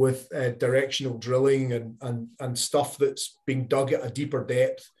with directional drilling and stuff that's being dug at a deeper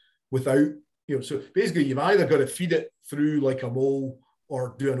depth without, so basically you've either got to feed it through like a mole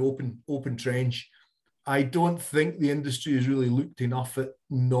or do an open trench. I don't think the industry has really looked enough at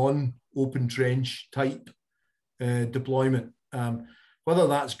non-open trench type deployment. Whether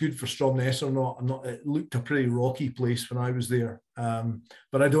that's good for Stromness or not, it looked a pretty rocky place when I was there,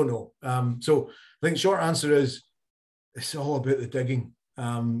 but I don't know. So I think short answer is it's all about the digging.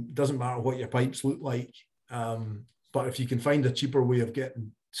 It doesn't matter what your pipes look like, but if you can find a cheaper way of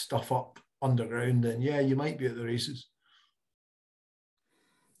getting stuff up underground, then yeah, you might be at the races.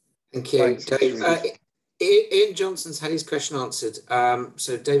 Thank you, Dave. Ian Johnson's had his question answered.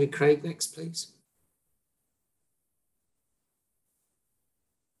 So David Craig next, please.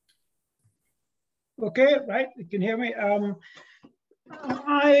 Okay, right, you can hear me. I've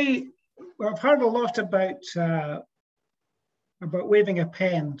heard a lot about waving a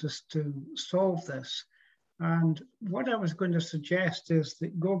pen just to solve this. And what I was going to suggest is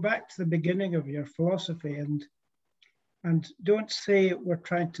that go back to the beginning of your philosophy and don't say we're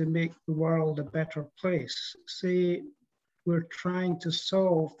trying to make the world a better place. Say we're trying to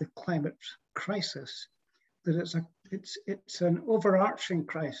solve the climate crisis, that it's an overarching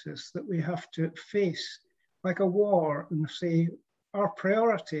crisis that we have to face like a war, and say our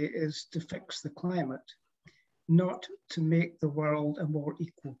priority is to fix the climate, not to make the world a more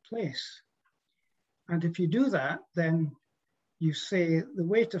equal place. And if you do that, then you say the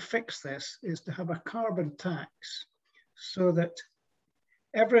way to fix this is to have a carbon tax so that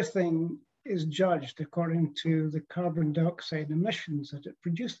everything is judged according to the carbon dioxide emissions that it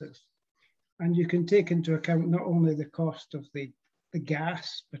produces. And you can take into account not only the cost of the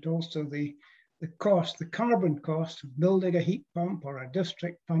gas, but also the carbon cost of building a heat pump or a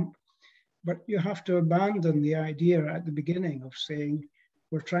district pump. But you have to abandon the idea at the beginning of saying,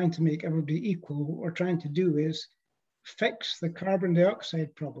 we're trying to make everybody equal. What we're trying to do is fix the carbon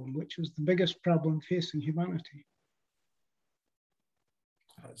dioxide problem, which is the biggest problem facing humanity.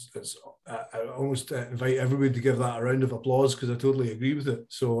 I almost invite everybody to give that a round of applause because I totally agree with it.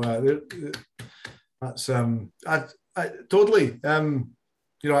 So that's totally.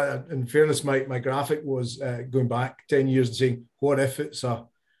 In fairness, my graphic was going back 10 years and saying, what if it's a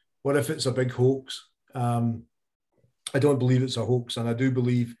big hoax? I don't believe it's a hoax, and I do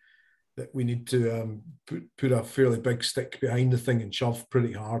believe that we need to put a fairly big stick behind the thing and shove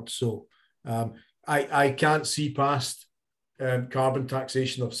pretty hard. So I can't see past carbon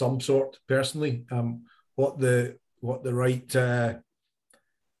taxation of some sort personally. What the right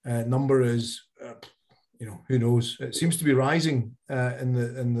number is, who knows? It seems to be rising in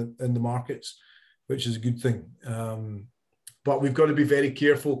the markets, which is a good thing. But we've got to be very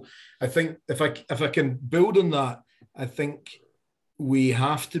careful. I think if I can build on that, I think we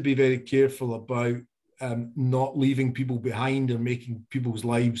have to be very careful about not leaving people behind or making people's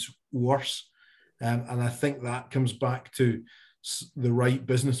lives worse. And I think that comes back to the right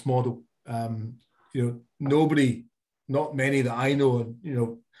business model. Not many that I know,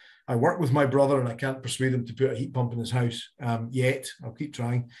 I work with my brother and I can't persuade him to put a heat pump in his house yet. I'll keep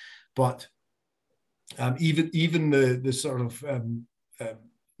trying. But even the sort of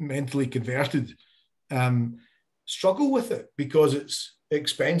mentally converted struggle with it because it's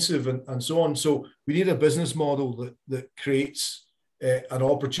expensive and so on. So we need a business model that creates an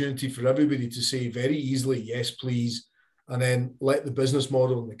opportunity for everybody to say very easily, yes, please, and then let the business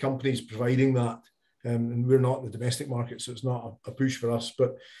model and the companies providing that, and we're not in the domestic market, so it's not a push for us,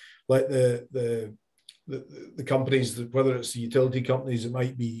 but let the companies, whether it's the utility companies, it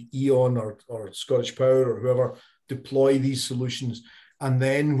might be E.ON or Scottish Power or whoever, deploy these solutions. And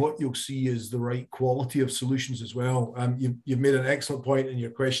then what you'll see is the right quality of solutions as well. You've made an excellent point in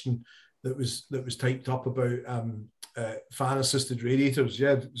your question that was typed up about fan-assisted radiators.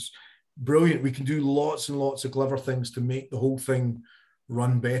 Yeah, it's brilliant. We can do lots and lots of clever things to make the whole thing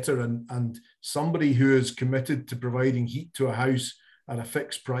run better. And somebody who is committed to providing heat to a house at a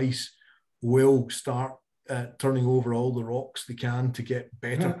fixed price will start turning over all the rocks they can to get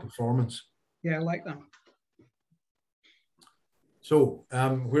better performance. Yeah, I like that. So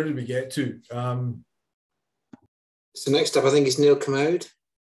where did we get to? So next up, I think, is Neil Commode.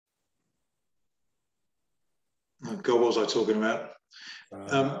 God, what was I talking about?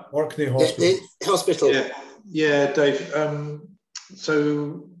 Orkney Hospital. Hospital. Yeah, Dave.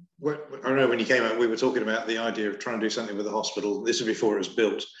 So I don't know, when you came out, we were talking about the idea of trying to do something with the hospital. This is before it was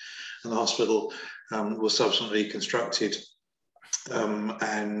built. and the hospital was subsequently constructed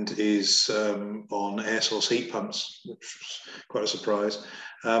and is on air source heat pumps, which was quite a surprise.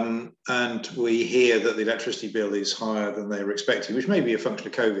 And we hear that the electricity bill is higher than they were expecting, which may be a function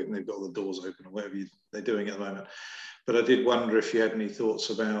of COVID and they've got all the doors open or whatever they're doing at the moment. But I did wonder if you had any thoughts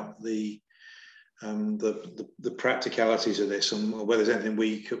about the practicalities of this and whether there's anything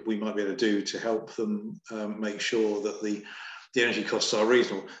we might be able to do to help them make sure that the energy costs are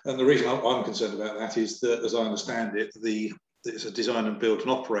reasonable. And the reason I'm concerned about that is that, as I understand it, it's a design and build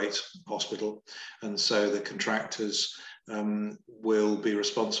and operate hospital, and so the contractors will be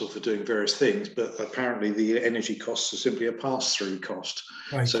responsible for doing various things, but apparently the energy costs are simply a pass-through cost.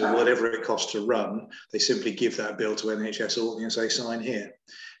 Right. So whatever it costs to run, they simply give that bill to NHS Orkney and say, sign here,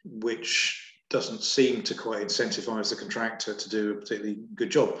 which doesn't seem to quite incentivize the contractor to do a particularly good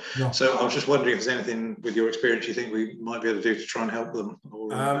job. No. So I was just wondering if there's anything with your experience you think we might be able to do to try and help them.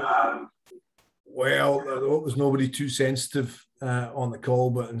 Well, I hope there's nobody too sensitive on the call,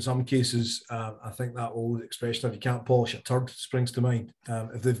 but in some cases, I think that old expression, if you can't polish a turd, springs to mind.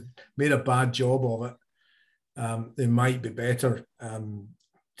 If they've made a bad job of it, they might be better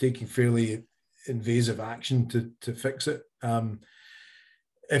taking fairly invasive action to fix it.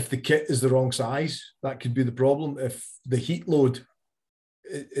 If the kit is the wrong size, that could be the problem. If the heat load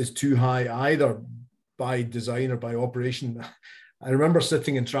is too high, either by design or by operation. I remember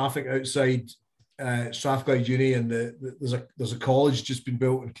sitting in traffic outside Strathclyde Uni, and there's a college just been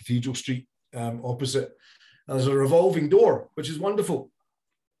built in Cathedral Street opposite. And there's a revolving door, which is wonderful,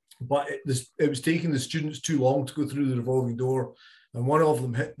 but it was taking the students too long to go through the revolving door, and one of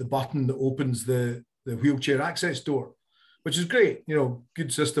them hit the button that opens the wheelchair access door, which is great,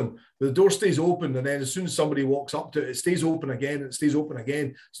 good system. But the door stays open, and then as soon as somebody walks up to it, it stays open again, and it stays open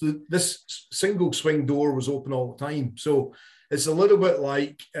again. So this single swing door was open all the time. So it's a little bit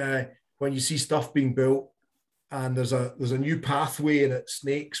like when you see stuff being built and there's a new pathway and it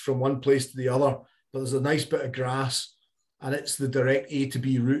snakes from one place to the other, but there's a nice bit of grass and it's the direct A to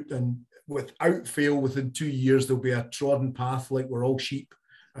B route, and without fail, within 2 years, there'll be a trodden path like we're all sheep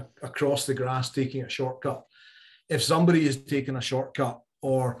across the grass taking a shortcut. If somebody is taking a shortcut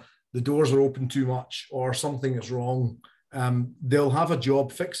or the doors are open too much or something is wrong, they'll have a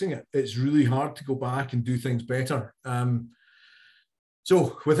job fixing it. It's really hard to go back and do things better.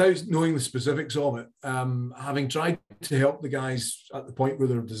 So without knowing the specifics of it, having tried to help the guys at the point where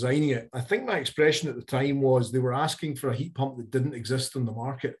they're designing it, I think my expression at the time was they were asking for a heat pump that didn't exist in the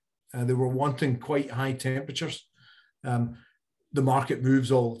market. They were wanting quite high temperatures. The market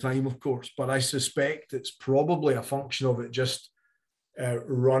moves all the time, of course, but I suspect it's probably a function of it just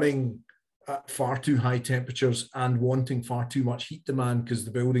running at far too high temperatures and wanting far too much heat demand because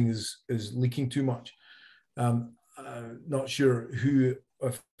the building is leaking too much. Not sure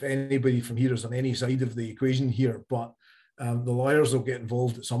if anybody from here is on any side of the equation here, but the lawyers will get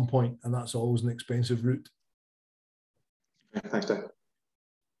involved at some point, and that's always an expensive route. Thanks, Dave.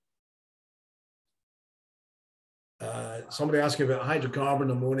 Somebody asking about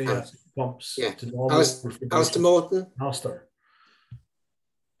hydrocarbon ammonia pumps. Yeah. To normal Alistair Morton. Alistair.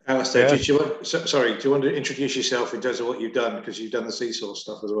 Alistair, do you want to introduce yourself in terms of what you've done, because you've done the sea-source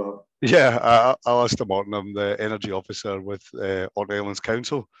stuff as well? Yeah, Alistair Morton. I'm the energy officer with Orkney Islands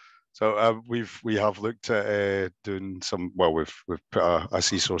Council. So we have looked at doing some. Well, we've put a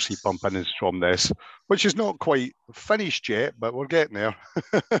sea-source heat pump in from this, which is not quite finished yet, but we're getting there.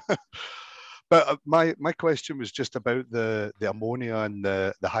 But my question was just about the ammonia and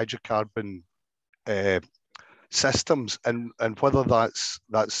the hydrocarbon systems, and whether that's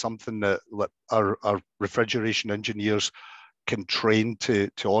something that our refrigeration engineers can train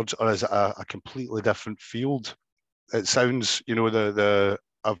towards, or is it a completely different field? It sounds,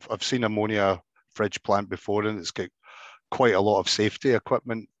 I've seen ammonia fridge plant before, and it's got quite a lot of safety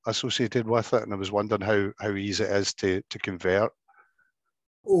equipment associated with it, and I was wondering how easy it is to convert.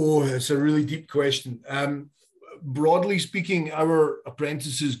 Oh, it's a really deep question. Broadly speaking, our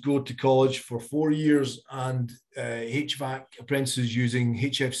apprentices go to college for 4 years, and HVAC apprentices using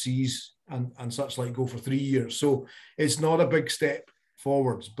HFCs and such like go for 3 years. So it's not a big step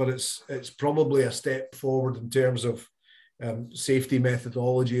forwards, but it's probably a step forward in terms of safety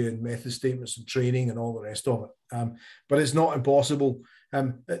methodology and method statements and training and all the rest of it. But it's not impossible.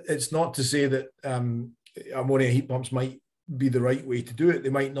 It's not to say that ammonia heat pumps might be the right way to do it. They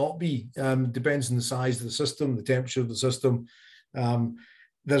might not be. Depends on the size of the system, the temperature of the system.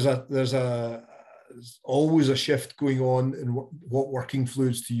 There's always a shift going on in what working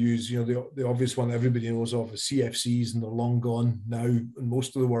fluids to use. The obvious one everybody knows of is CFCs, and they're long gone now in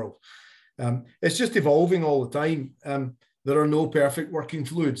most of the world. It's just evolving all the time. there are no perfect working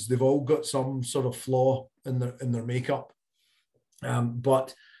fluids. They've all got some sort of flaw in their makeup.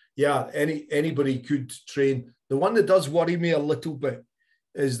 But yeah, anybody could train. The one that does worry me a little bit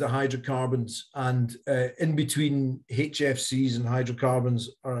is the hydrocarbons, and in between HFCs and hydrocarbons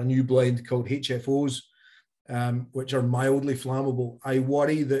are a new blend called HFOs, which are mildly flammable. I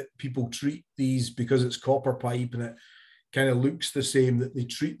worry that people treat these, because it's copper pipe and it kind of looks the same, that they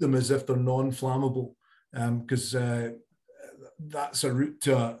treat them as if they're non-flammable, because that's a route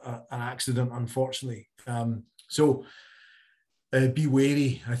to an accident, unfortunately. So be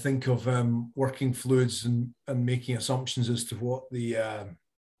wary, I think, of working fluids and making assumptions as to what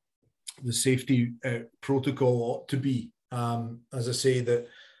the safety protocol ought to be. As I say, that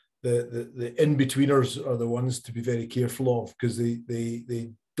the in-betweeners are the ones to be very careful of, because they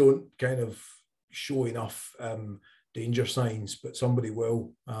don't kind of show enough danger signs, but somebody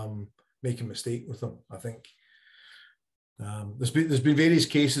will make a mistake with them, I think. There's been various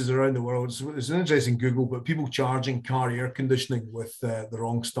cases around the world. It's an interesting Google, but people charging car air conditioning with the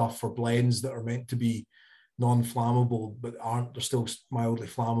wrong stuff for blends that are meant to be non-flammable but aren't. They're still mildly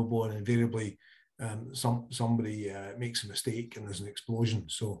flammable, and invariably somebody makes a mistake and there's an explosion.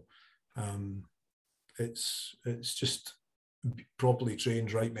 So it's just properly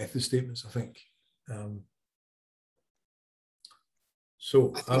trained, right method statements, I think.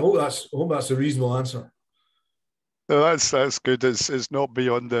 So I hope that's a reasonable answer. No, that's good. It's not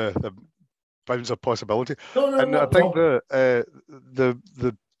beyond the bounds of possibility. No, and I think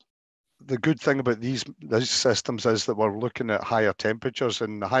the good thing about these systems is that we're looking at higher temperatures,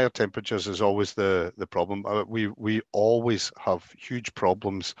 and the higher temperatures is always the problem. We always have huge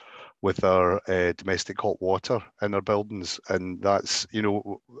problems with our domestic hot water in our buildings, and that's, you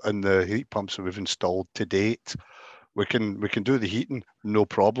know, in the heat pumps that we've installed to date, we can do the heating, no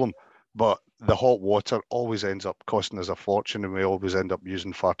problem, but the hot water always ends up costing us a fortune, and we always end up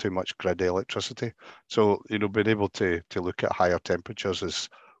using far too much grid electricity. So, you know, being able to look at higher temperatures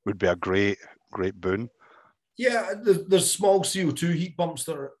would be a great boon. Yeah, there's small CO2 heat pumps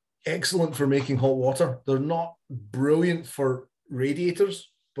that are excellent for making hot water. They're not brilliant for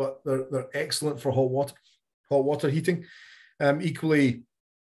radiators, but they're excellent for hot water heating. Equally,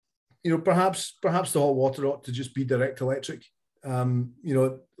 you know, perhaps the hot water ought to just be direct electric. You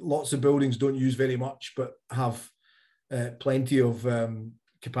know, lots of buildings don't use very much, but have plenty of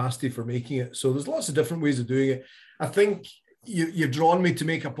capacity for making it. So there's lots of different ways of doing it. I think you've drawn me to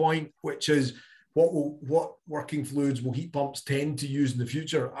make a point, which is what working fluids will heat pumps tend to use in the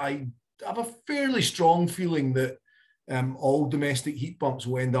future. I have a fairly strong feeling that all domestic heat pumps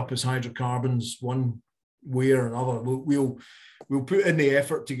will end up as hydrocarbons one way or another. We'll put in the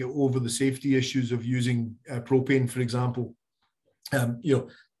effort to get over the safety issues of using propane, for example. You know,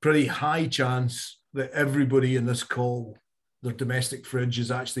 pretty high chance that everybody in this call, their domestic fridge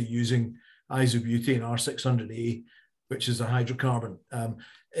is actually using isobutane R600A, which is a hydrocarbon.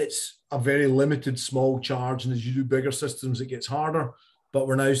 It's a very limited small charge, and as you do bigger systems, it gets harder. But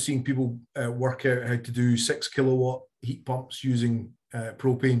we're now seeing people work out how to do 6 kilowatt heat pumps using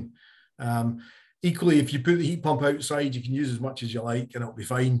propane. Equally, if you put the heat pump outside, you can use as much as you like, and it'll be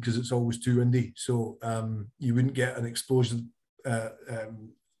fine because it's always too windy. So you wouldn't get an explosion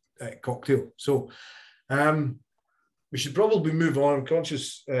cocktail. So we should probably move on. I'm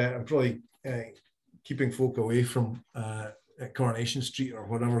conscious I'm probably keeping folk away from Coronation Street or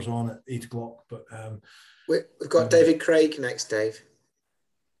whatever's on at 8 o'clock. But we've got David Craig next, Dave.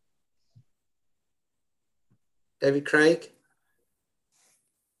 David Craig.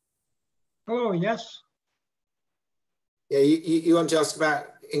 Hello, yes. Yeah, you want to ask about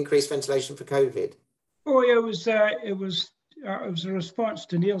increased ventilation for COVID? Oh, yeah, it was a response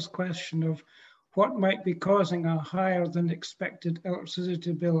to Neil's question of what might be causing a higher than expected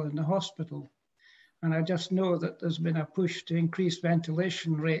electricity bill in the hospital. And I just know that there's been a push to increase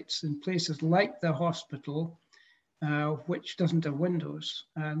ventilation rates in places like the hospital, which doesn't have windows,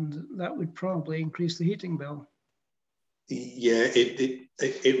 and that would probably increase the heating bill. Yeah,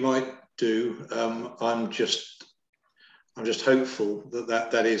 it might do. I'm just hopeful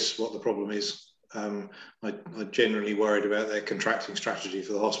that is what the problem is. I'm generally worried about their contracting strategy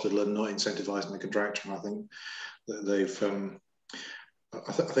for the hospital and not incentivising the contraction. I think that they've,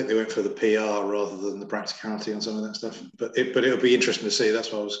 I think they went for the PR rather than the practicality on some of that stuff. But it'll be interesting to see.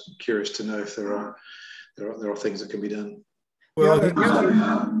 That's why I was curious to know if there are things that can be done. Well,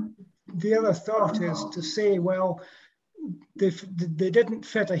 the other thought is to say, well, they didn't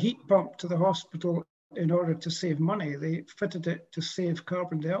fit a heat pump to the hospital in order to save money. They fitted it to save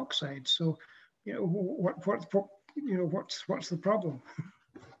carbon dioxide. So, you know, what's the problem?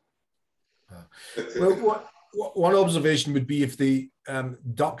 Well, one observation would be if they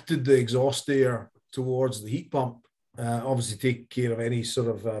ducted the exhaust air towards the heat pump, obviously take care of any sort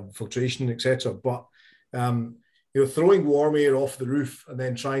of filtration, etc. But throwing warm air off the roof and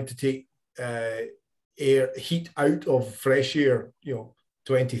then trying to take heat out of fresh air,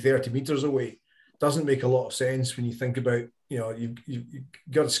 20, 30 meters away, doesn't make a lot of sense when you think about, you've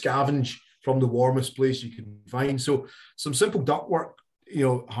got to scavenge from the warmest place you can find. So some simple ductwork,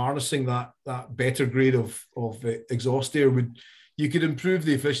 harnessing that better grade of exhaust air you could improve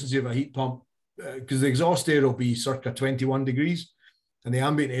the efficiency of a heat pump, because the exhaust air will be circa 21 degrees and the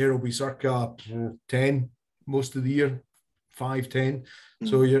ambient air will be circa 10 most of the year, 5, 10.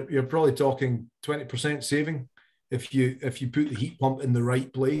 So you're probably talking 20% saving if you put the heat pump in the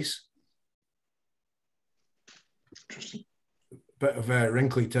right place. Interesting. Bit of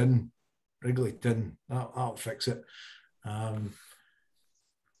wrinkly tin, that'll fix it. Got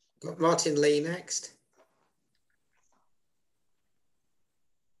Martin Lee next.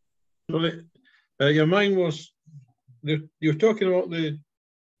 Well, your mind was, you're talking about the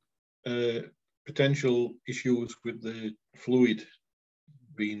potential issues with the fluid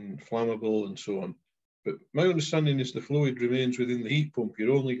being flammable and so on. But my understanding is the fluid remains within the heat pump.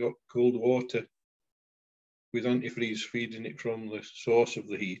 You've only got cold water with antifreeze feeding it from the source of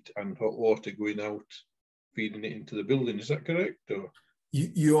the heat and hot water going out, feeding it into the building. Is that correct? Or?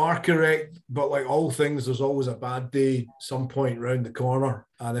 You are correct, but like all things, there's always a bad day some point round the corner.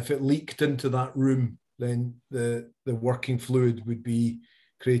 And if it leaked into that room, then the working fluid would be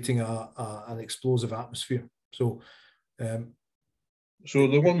creating an explosive atmosphere. So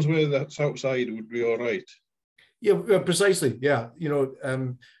the ones where that's outside would be all right? Yeah, precisely. Yeah,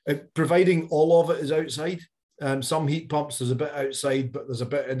 providing all of it is outside. Some heat pumps, there's a bit outside, but there's a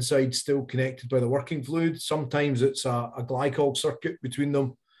bit inside still connected by the working fluid. Sometimes it's a glycol circuit between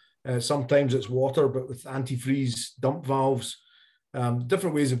them. Sometimes it's water, but with antifreeze dump valves.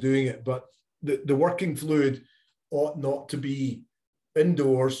 Different ways of doing it, but the working fluid ought not to be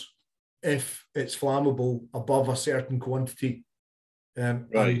indoors if it's flammable above a certain quantity.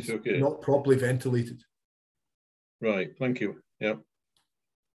 Right, okay. Not properly ventilated. Right, thank you. Yeah.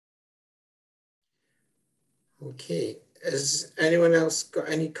 Okay, has anyone else got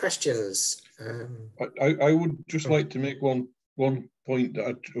any questions? I would just like to make one point that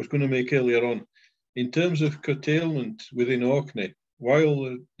I was going to make earlier on. In terms of curtailment within Orkney,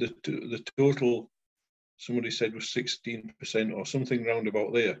 while the total, somebody said, was 16% or something round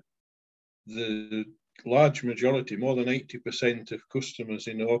about there, the large majority, more than 80% of customers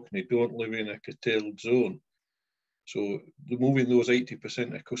in Orkney don't live in a curtailed zone. So moving those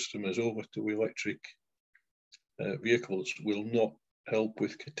 80% of customers over to electric vehicles will not help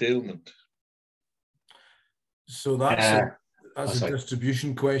with curtailment. So that's a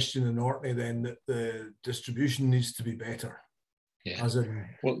distribution question in Orkney then, that the distribution needs to be better. Yeah.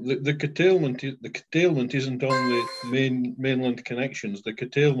 Well, the curtailment isn't on the mainland connections. The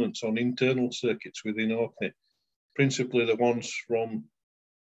curtailment's on internal circuits within Orkney, principally the ones from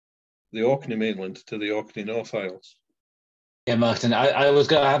the Orkney mainland to the Orkney North Isles. Yeah, Martin, I was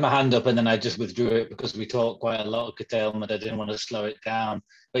going to have my hand up and then I just withdrew it because we talk quite a lot of curtailment. I didn't want to slow it down.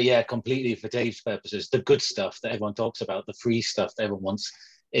 But yeah, completely for Dave's purposes, the good stuff that everyone talks about, the free stuff that everyone wants,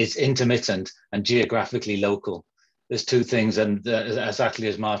 is intermittent and geographically local. There's two things, and exactly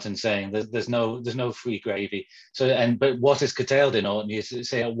as Martin's saying, there's no free gravy. But what is curtailed in Orkney is,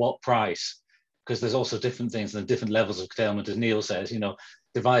 say, at what price? Because there's also different things and different levels of curtailment, as Neil says.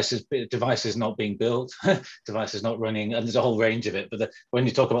 Devices not being built, devices not running, and there's a whole range of it. But when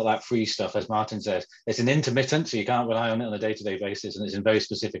you talk about that free stuff, as Martin says, it's an intermittent, so you can't rely on it on a day-to-day basis, and it's in very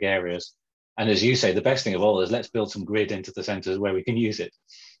specific areas. And as you say, the best thing of all is let's build some grid into the centres where we can use it.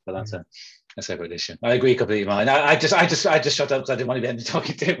 But that's a separate issue. I agree completely, Martin. I just shut up because I didn't want to be ending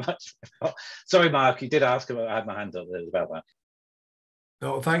talking too much. Sorry, Mark, you did ask about. I had my hand up. It was about that.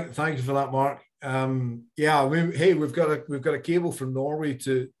 No, thank you for that, Mark. Yeah, hey, we've got a cable from Norway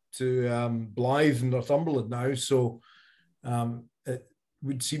to Blythe in Northumberland now, so it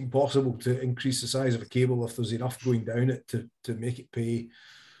would seem possible to increase the size of a cable if there's enough going down it to make it pay.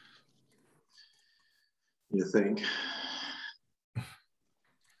 You think?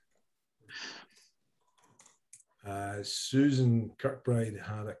 Susan Kirkbride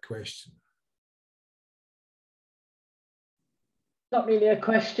had a question. Not really a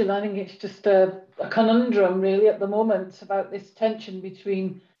question. I think it's just a conundrum really at the moment about this tension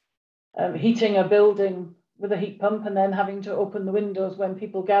between heating a building with a heat pump and then having to open the windows when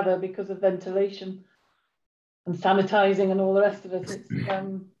people gather because of ventilation and sanitizing and all the rest of it.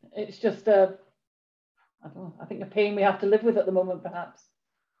 It's just I think a pain we have to live with at the moment, perhaps.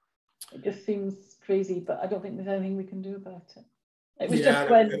 It just seems crazy, but I don't think there's anything we can do about it. It was just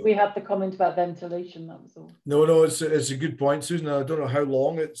when we had the comment about ventilation, that was all. No, it's a good point, Susan. I don't know how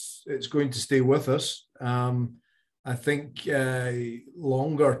long it's going to stay with us. I think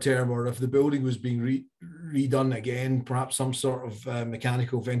longer term, or if the building was being redone again, perhaps some sort of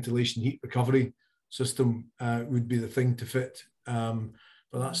mechanical ventilation heat recovery system would be the thing to fit.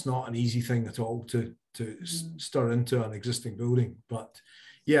 But that's not an easy thing at all to stir into an existing building. But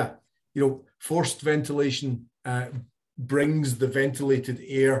yeah, forced ventilation brings the ventilated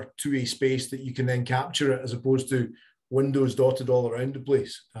air to a space that you can then capture it, as opposed to windows dotted all around the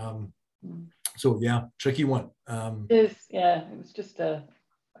place. So yeah, tricky one. It was just a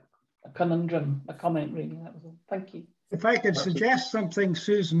conundrum, a comment really, that was all. Thank you. If I could suggest something,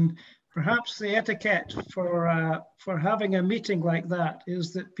 Susan, perhaps the etiquette for having a meeting like that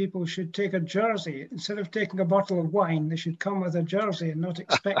is that people should take a jersey. Instead of taking a bottle of wine, they should come with a jersey and not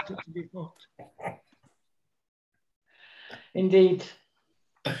expect it to be hot. Indeed.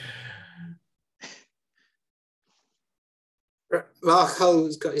 Mark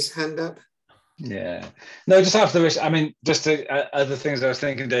Hull's got his hand up. Yeah. No, just after this, I mean, just other things I was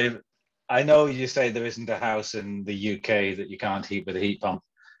thinking, Dave. I know you say there isn't a house in the UK that you can't heat with a heat pump.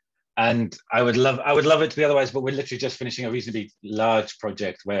 And I would love it to be otherwise, but we're literally just finishing a reasonably large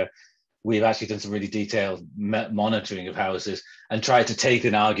project where we've actually done some really detailed monitoring of houses and tried to take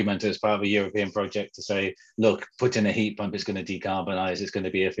an argument as part of a European project to say, look, put in a heat pump, it's going to decarbonize, it's going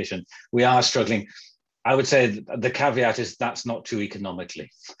to be efficient. We are struggling. I would say the caveat is that's not true economically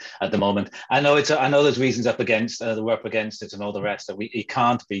at the moment. I know there's reasons up against we're up against it and all the rest. That you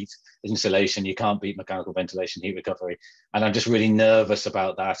can't beat insulation, you can't beat mechanical ventilation, heat recovery, and I'm just really nervous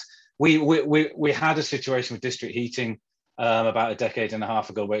about that. We had a situation with district heating about a decade and a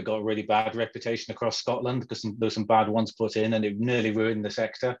half ago where it got a really bad reputation across Scotland because there were some bad ones put in and it nearly ruined the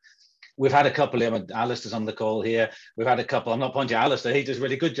sector. We've had a couple, Alistair's on the call here. We've had a couple, I'm not pointing at Alistair, he does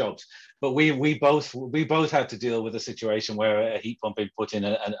really good jobs. But we both had to deal with a situation where a heat pump had put in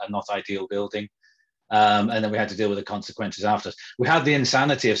a not ideal building. And then we had to deal with the consequences after. We had the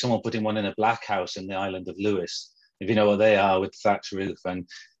insanity of someone putting one in a black house in the island of Lewis, if you know what they are, with thatch roof. And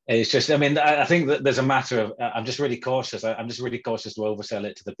it's just, I mean, I think that there's a matter of, I'm just really cautious. I'm just really cautious to oversell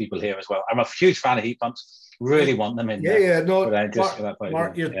it to the people here as well. I'm a huge fan of heat pumps, really want them in there. Yeah, no,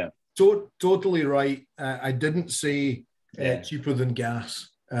 Mark, you're totally right. I didn't say cheaper than gas,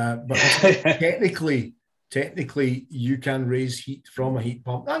 but technically you can raise heat from a heat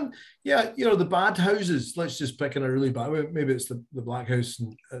pump. And yeah, the bad houses, let's just pick on a really bad, maybe it's the Black House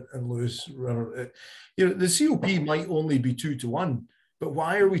and Lewis River. The COP might only be 2 to 1, but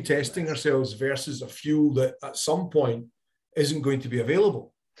why are we testing ourselves versus a fuel that at some point isn't going to be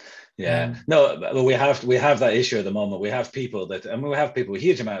available? Yeah, no, but we have that issue at the moment. We have people with a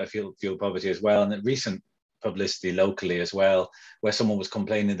huge amount of fuel poverty as well, and recent publicity locally as well, where someone was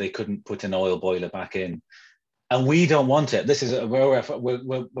complaining they couldn't put an oil boiler back in, and we don't want it. This is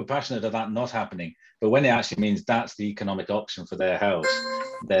we're passionate of that not happening, but when it actually means that's the economic option for their house,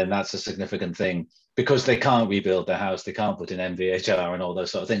 then that's a significant thing. Because they can't rebuild their house, they can't put in MVHR and all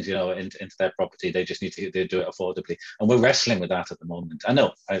those sort of things, into their property. They just need to do it affordably, and we're wrestling with that at the moment. I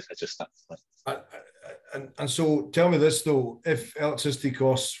know. And so, tell me this though: if electricity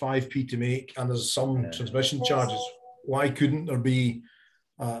costs 5p to make, and there's some transmission charges, why couldn't there be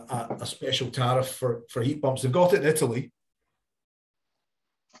a special tariff for heat pumps? They've got it in Italy.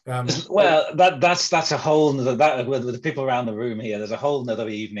 Well, that's a whole nother, with the people around the room here. There's a whole nother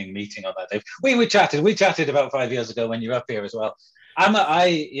evening meeting on that, Dave. We chatted about 5 years ago when you were up here as well. I'm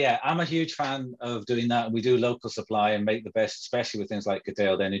a huge fan of doing that. We do local supply and make the best, especially with things like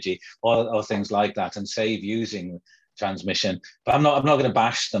curtailed energy or things like that, and save using transmission. But I'm not going to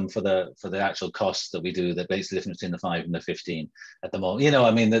bash them for the actual costs that we do. That makes the difference between the 5 and the 15 at the moment.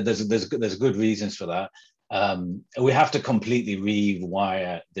 I mean, there's good reasons for that. We have to completely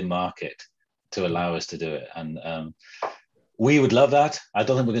rewire the market to allow us to do it, and we would love that. I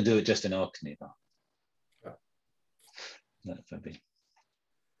don't think we're going to do it just in Orkney, though.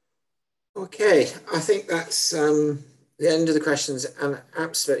 Okay, I think that's the end of the questions. An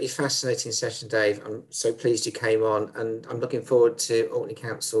absolutely fascinating session, Dave. I'm so pleased you came on, and I'm looking forward to Orkney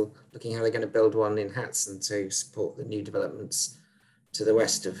Council looking how they're going to build one in Hatson to support the new developments to the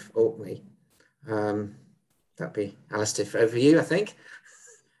west of Orkney. That'd be Alistair over you, I think.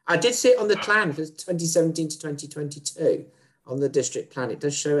 I did see it on the plan for 2017 to 2022 on the district plan. It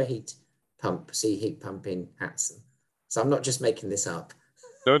does show a heat pump in Hatson. So I'm not just making this up.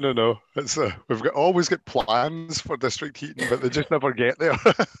 No. It's we've always got plans for district heating, but they just never get there.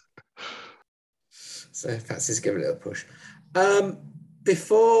 So perhaps let's give it a little push.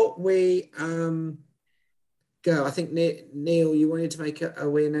 Before we go, I think Neil, you wanted to make a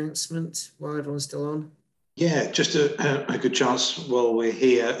wee announcement while everyone's still on. Yeah, just a good chance while we're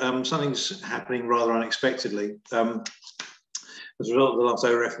here. Something's happening rather unexpectedly. As a result of the last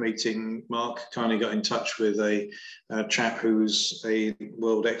OREF meeting, Mark kindly got in touch with a chap who's a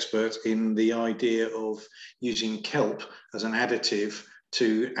world expert in the idea of using kelp as an additive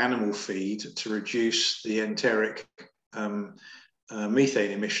to animal feed to reduce the enteric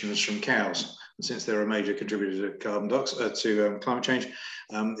methane emissions from cows. And since they're a major contributor to carbon dioxide, to climate change,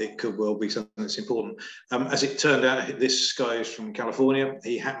 it could well be something that's important. As it turned out, this guy is from California.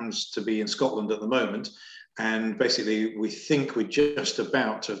 He happens to be in Scotland at the moment. And basically, we think we're just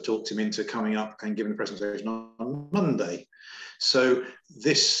about to have talked him into coming up and giving a presentation on Monday. So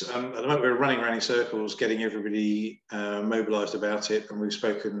this, at the moment, we're running around in circles, getting everybody mobilised about it. And we've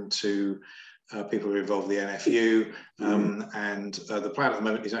spoken to people who are involved in the NFU. And the plan at the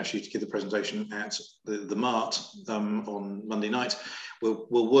moment is actually to give the presentation at the Mart on Monday night.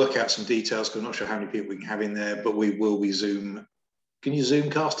 We'll work out some details, because I'm not sure how many people we can have in there, but we will be Zoom. Can you Zoom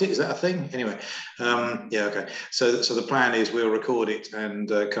cast it? Is that a thing? Anyway, yeah, okay. So the plan is we'll record it and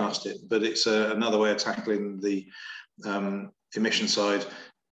cast it, but it's another way of tackling the emission side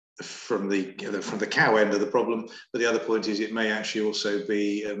from the cow end of the problem. But the other point is it may actually also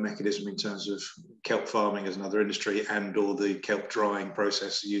be a mechanism in terms of kelp farming as another industry, and or the kelp drying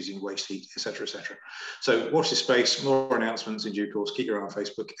process using waste heat, etc., etc. So watch this space. More announcements in due course. Keep your eye on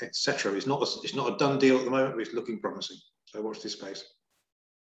Facebook, etc. It's not a done deal at the moment, but it's looking promising. So watch this space.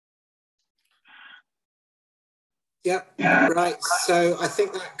 Yep, right. So I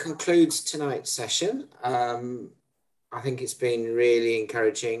think that concludes tonight's session. I think it's been really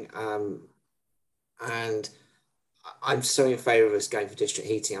encouraging, and I'm so in favour of us going for district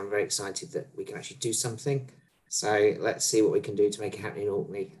heating. I'm very excited that we can actually do something. So let's see what we can do to make it happen in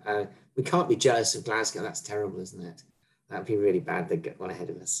Orkney. We can't be jealous of Glasgow. That's terrible, isn't it? That'd be really bad. They'd get one ahead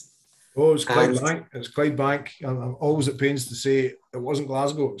of us. Oh, it's Clydebank. It's Clydebank. I'm always at pains to say it wasn't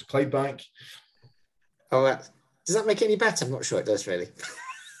Glasgow. It was Clydebank. Oh, does that make it any better? I'm not sure it does, really.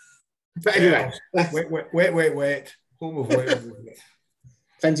 But anyway, wet. Home of wet.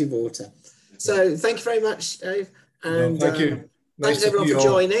 Plenty of water. So thank you very much, Dave. And thank you. Thanks everyone for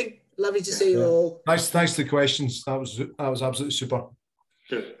joining. Lovely to see you all. Thanks for the questions. That was absolutely super.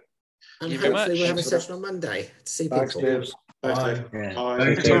 Good. And hopefully we'll have a session on Monday to see people. Thanks, Dave. Bye.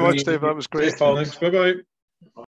 Thanks so much, Dave. That was great. Thanks. Bye-bye.